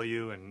and follow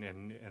you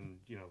and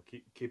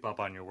keep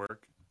up on your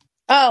work?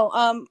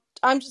 Oh,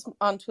 I'm just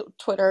on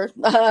Twitter.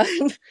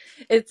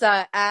 It's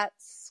at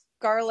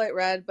Scarlet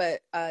Red,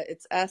 but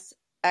it's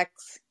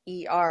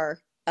SXERLETRED.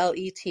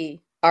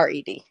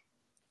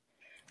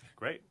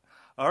 Great.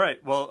 All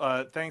right.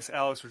 Well, thanks,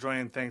 Alex, for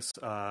joining. Thanks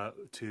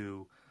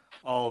to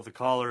all of the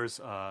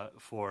callers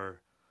for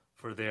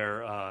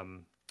their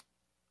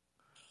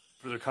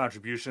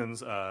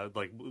contributions.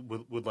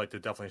 Would like to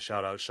definitely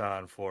shout out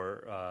Sean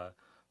for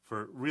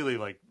really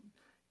like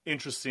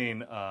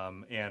interesting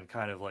and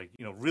kind of like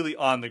really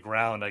on the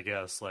ground, I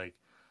guess, like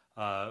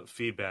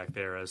feedback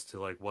there as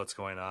to like what's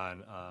going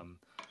on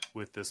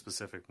with this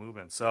specific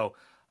movement. So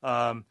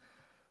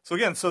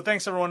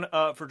thanks everyone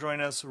for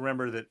joining us.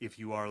 Remember that if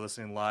you are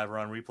listening live or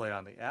on replay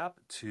on the app,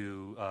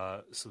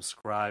 to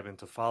subscribe and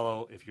to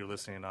follow. If you're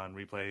listening on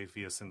replay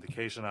via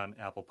syndication on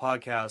Apple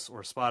Podcasts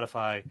or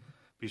Spotify,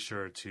 be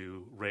sure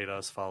to rate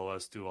us, follow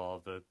us, do all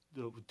of the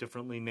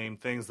differently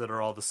named things that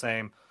are all the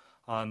same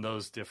on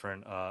those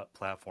different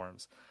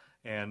platforms.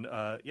 And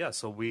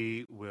so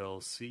we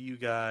will see you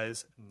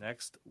guys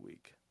next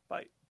week. Bye.